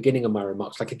the very beginning of my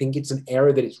remarks, I think it's an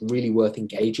area that it's really worth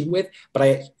engaging with.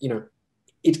 But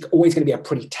it's always going to be a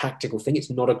pretty tactical thing.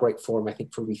 It's not a great forum, I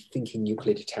think, for rethinking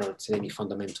nuclear deterrence in any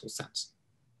fundamental sense.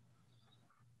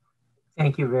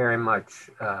 Thank you very much,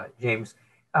 James.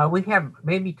 We have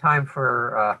maybe time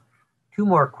for 2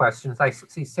 more questions. I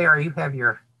see, Sarah, you have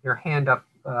your hand up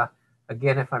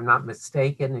again, if I'm not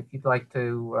mistaken. If you'd like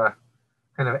to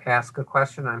kind of ask a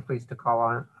question, I'm pleased to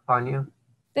call upon you.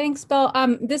 Thanks, Bill.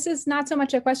 This is not so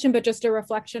much a question, but just a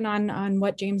reflection on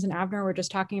what James and Avner were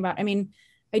just talking about. I mean,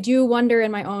 I do wonder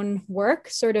in my own work,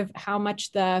 sort of how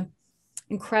much the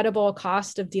incredible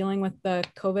cost of dealing with the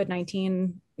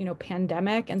COVID-19,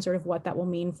 pandemic and sort of what that will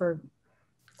mean for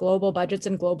global budgets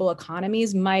and global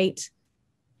economies might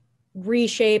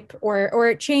reshape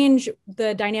or change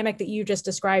the dynamic that you just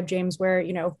described, James, where,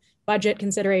 budget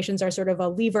considerations are sort of a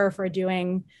lever for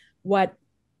doing what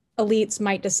elites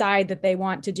might decide that they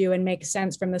want to do and make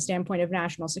sense from the standpoint of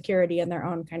national security and their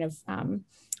own kind of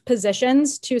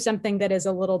positions, to something that is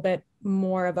a little bit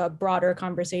more of a broader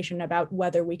conversation about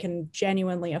whether we can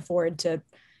genuinely afford to,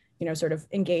 sort of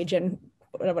engage in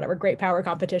whatever great power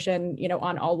competition,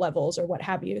 on all levels or what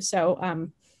have you. So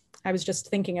I was just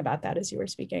thinking about that as you were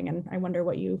speaking, and I wonder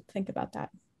what you think about that.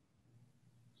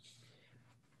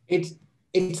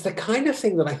 It's the kind of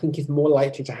thing that I think is more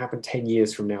likely to happen 10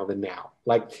 years from now than now.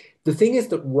 Like, the thing is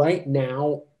that right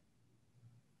now,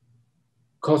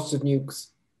 costs of nukes,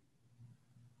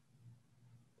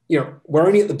 we're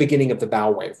only at the beginning of the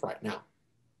bow wave right now.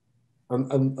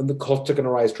 And the costs are going to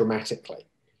rise dramatically.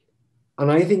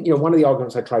 And I think, one of the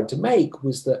arguments I tried to make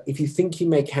was that if you think you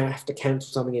may have to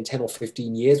cancel something in 10 or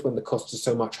 15 years when the costs are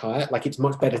so much higher, it's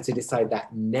much better to decide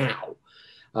that now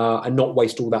and not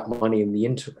waste all that money in the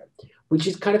interim, which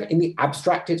is kind of, in the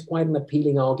abstract, it's quite an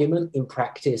appealing argument. In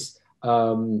practice,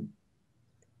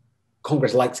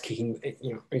 Congress likes kicking,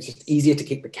 it's just easier to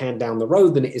kick the can down the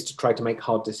road than it is to try to make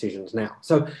hard decisions now.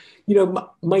 So,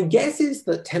 my guess is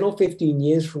that 10 or 15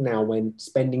 years from now, when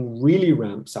spending really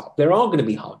ramps up, there are going to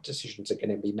be hard decisions that are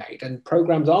going to be made and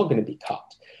programs are going to be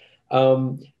cut.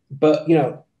 But,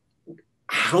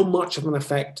 how much of an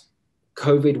effect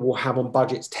COVID will have on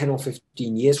budgets 10 or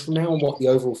 15 years from now and what the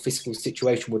overall fiscal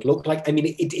situation would look like. I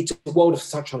mean, it's a world of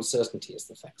such uncertainty is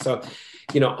the thing. So,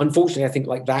 unfortunately, I think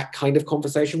that kind of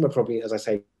conversation, we're probably, as I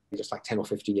say, just 10 or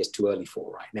 15 years too early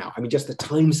for right now. I mean, just the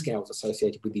timescales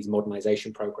associated with these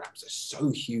modernization programs are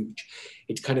so huge.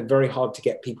 It's kind of very hard to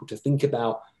get people to think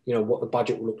about, what the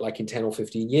budget will look like in 10 or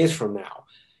 15 years from now,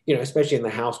 especially in the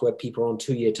House where people are on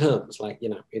 2-year terms.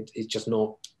 It's just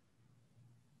not,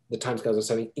 the timescales are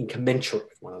so incommensurate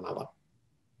with one another.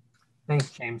 Thanks,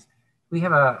 James. We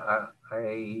have a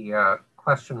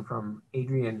question from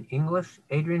Adrian English.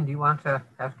 Adrian, do you want to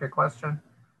ask your question?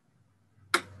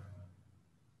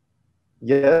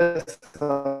 Yes,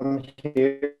 I'm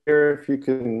here. If you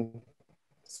can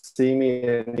see me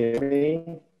and hear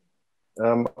me.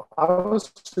 I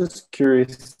was just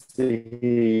curious to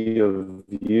hear your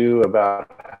view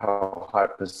about how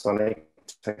hypersonic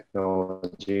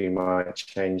technology might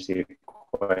change the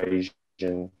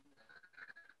equation.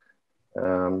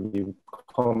 You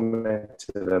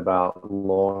commented about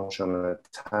launch on an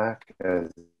attack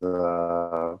as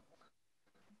a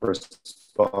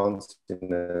response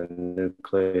in a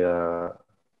nuclear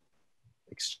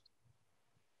exchange.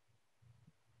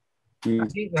 Do you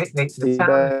see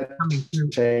that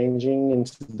changing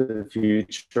into the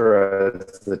future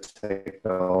as the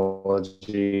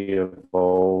technology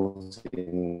evolves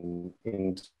in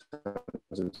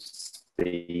terms of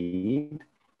speed?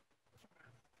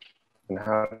 And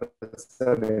how does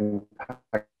that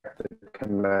impact the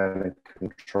command and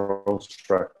control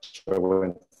structure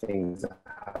when things are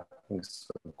happening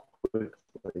so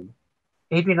quickly?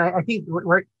 Adrian, I think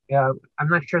I'm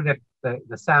not sure that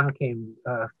the sound came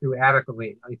through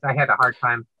adequately. At least I had a hard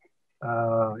time.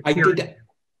 I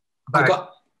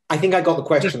think I got the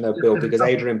question though, Bill, because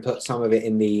Adrian put some of it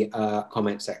in the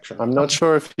comment section. I'm not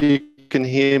sure if you can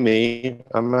hear me.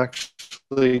 I'm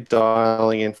actually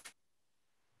dialing in.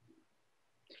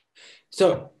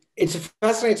 So it's a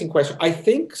fascinating question. I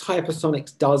think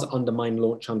hypersonics does undermine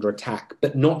launch under attack,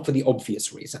 but not for the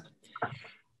obvious reason.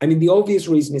 I mean, the obvious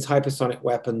reason is hypersonic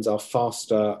weapons are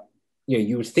faster.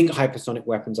 You would think hypersonic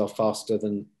weapons are faster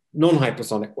than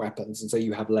non-hypersonic weapons, and so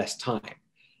you have less time.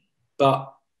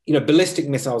 But ballistic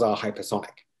missiles are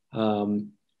hypersonic,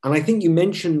 and I think you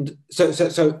mentioned so.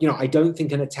 I don't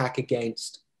think an attack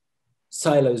against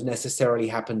silos necessarily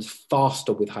happens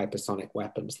faster with hypersonic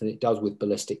weapons than it does with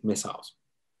ballistic missiles.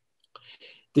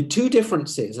 The two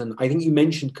differences, and I think you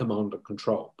mentioned command and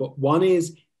control, but one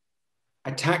is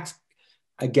attacks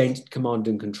against command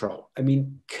and control. I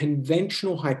mean,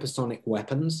 conventional hypersonic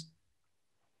weapons,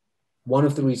 one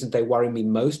of the reasons they worry me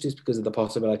most is because of the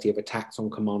possibility of attacks on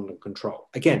command and control.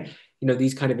 Again,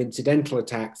 these kind of incidental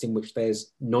attacks in which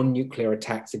there's non-nuclear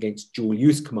attacks against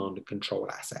dual-use command and control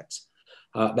assets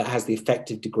that has the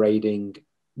effect of degrading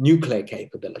nuclear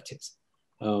capabilities.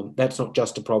 That's not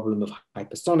just a problem of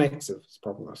hypersonics, it's a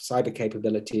problem of cyber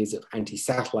capabilities, of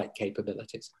anti-satellite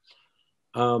capabilities.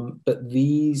 But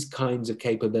these kinds of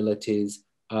capabilities,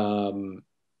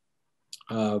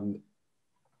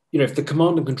 if the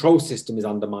command and control system is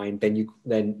undermined,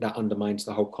 then that undermines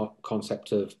the whole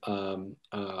concept of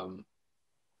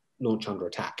launch under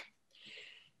attack.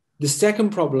 The second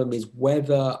problem is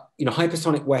whether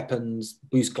hypersonic weapons,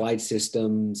 boost glide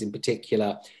systems in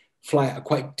particular, fly at a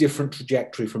quite different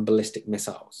trajectory from ballistic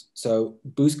missiles. So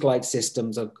boost glide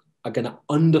systems are going to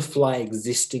underfly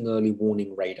existing early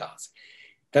warning radars.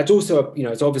 That's also,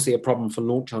 it's obviously a problem for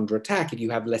launch under attack if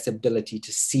you have less ability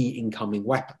to see incoming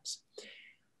weapons.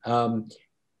 Now,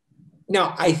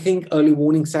 I think early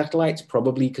warning satellites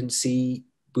probably can see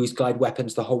boost glide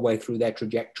weapons the whole way through their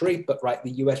trajectory, but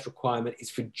the US requirement is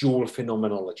for dual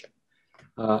phenomenology.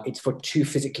 It's for two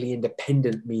physically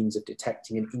independent means of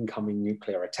detecting an incoming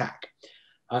nuclear attack.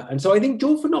 And so I think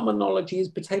dual phenomenology is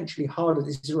potentially harder.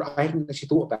 I hadn't actually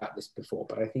thought about this before,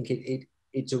 but I think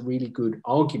it's a really good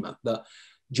argument that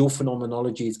dual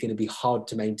phenomenology is going to be hard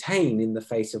to maintain in the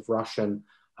face of Russian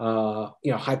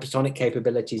hypersonic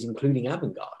capabilities, including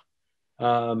avant-garde.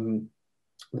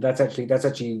 That's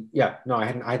actually, yeah, no, I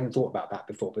hadn't thought about that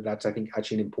before, but that's, I think,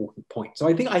 actually an important point. So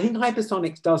I think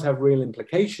hypersonics does have real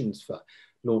implications for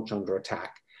launch under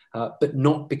attack, but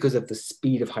not because of the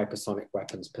speed of hypersonic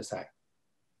weapons per se.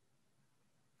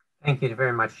 Thank you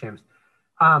very much, James.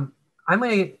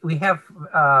 We have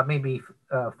maybe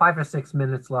 5 or 6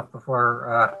 minutes left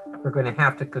before we're going to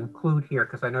have to conclude here,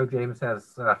 because I know James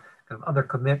has kind of other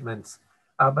commitments.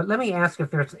 But let me ask if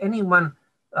there's anyone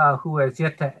who has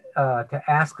yet to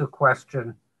ask a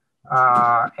question,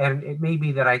 and it may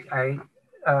be that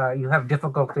you have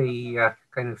difficulty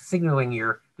kind of signaling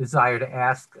your desire to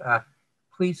ask.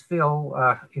 Please feel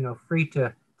free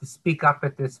to speak up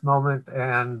at this moment,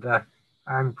 and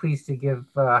I'm pleased to give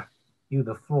you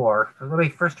the floor. Let me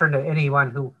first turn to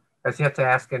anyone who has yet to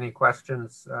ask any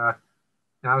questions.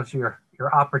 Now is your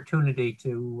opportunity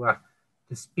to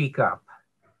speak up.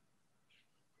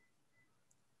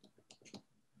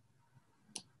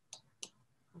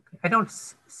 Okay, I don't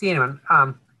see anyone.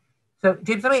 So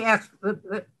James, let me ask,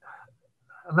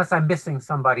 unless I'm missing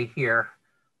somebody here,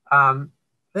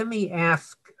 let me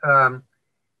ask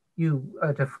you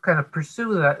to kind of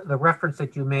pursue the reference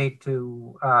that you made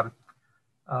to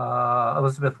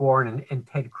Elizabeth Warren and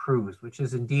Ted Cruz, which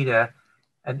is indeed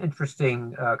an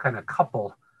interesting kind of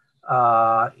couple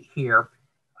here.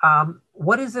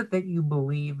 What is it that you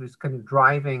believe is kind of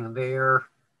driving their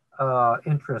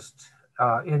interest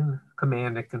in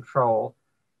command and control?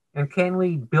 And can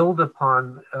we build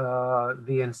upon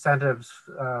the incentives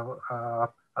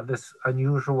of this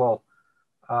unusual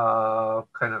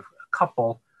kind of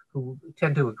couple who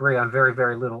tend to agree on very,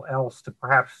 very little else to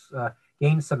perhaps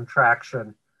gain some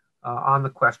traction on the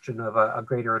question of a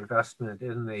greater investment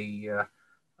in the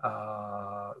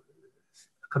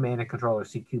command and control or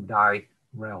C3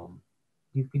 realm?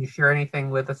 Can you share anything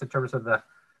with us in terms of the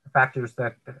factors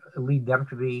that lead them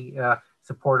to be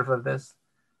supportive of this?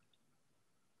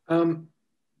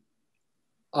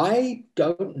 I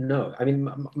don't know. I mean,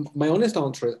 my honest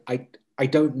answer is I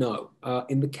don't know.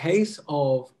 In the case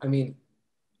of, I mean,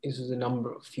 this was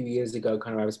a few years ago,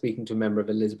 kind of, I was speaking to a member of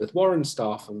Elizabeth Warren's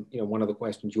staff, and, one of the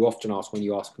questions you often ask when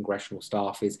you ask congressional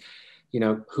staff is,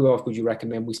 who else would you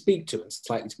recommend we speak to? And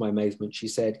slightly to my amazement, she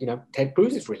said, Ted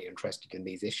Cruz is really interested in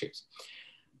these issues.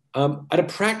 At a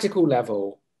practical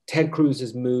level, Ted Cruz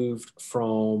has moved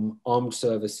from armed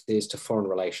services to foreign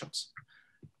relations,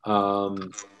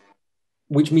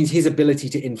 which means his ability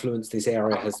to influence this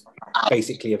area has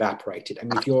basically evaporated. I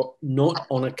mean, if you're not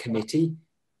on a committee,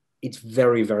 it's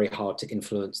very, very hard to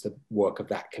influence the work of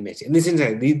that committee. And this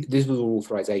was all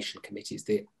authorization committees,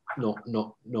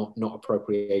 not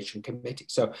appropriation committees.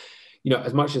 So,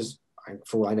 as much as,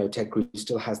 for all I know, Ted Cruz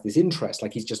still has this interest,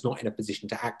 like he's just not in a position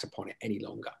to act upon it any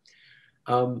longer.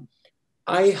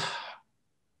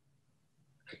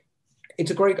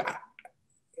 it's a great,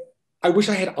 I wish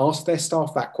I had asked their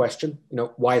staff that question, you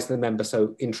know, why is the member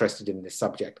so interested in this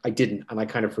subject? I didn't, and I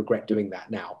kind of regret doing that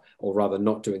now, or rather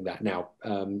not doing that now.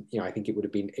 You know, I think it would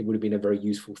have been a very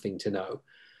useful thing to know.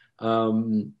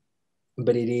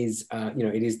 But it is, you know,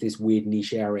 it is this weird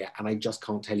niche area, and I just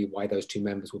can't tell you why those two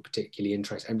members were particularly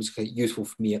interested. And it was useful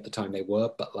for me at the time they were,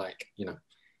 but like, you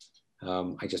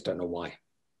know, I just don't know why.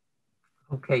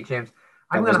 Okay, James.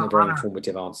 That wasn't a very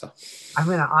informative answer. I'm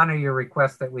going to honor your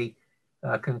request that we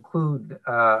conclude,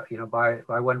 you know, by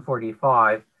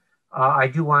 1:45. I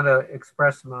do want to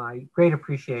express my great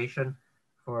appreciation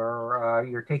for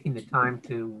your taking the time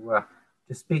to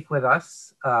speak with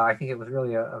us. I think it was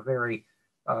really a very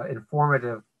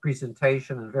informative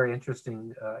presentation and very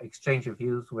interesting exchange of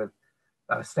views with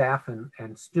staff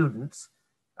and students.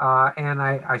 And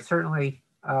I certainly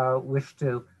wish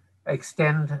to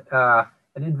extend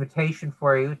an invitation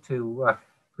for you to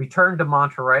return to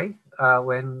Monterey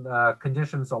when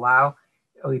conditions allow.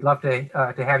 We'd love to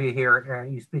have you here.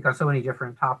 You speak on so many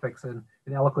different topics in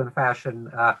eloquent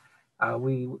fashion.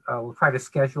 We will try to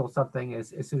schedule something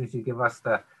as soon as you give us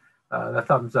the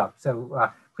thumbs up. So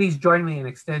please join me in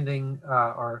extending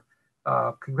or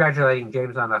congratulating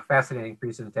James on a fascinating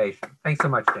presentation. Thanks so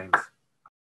much, James.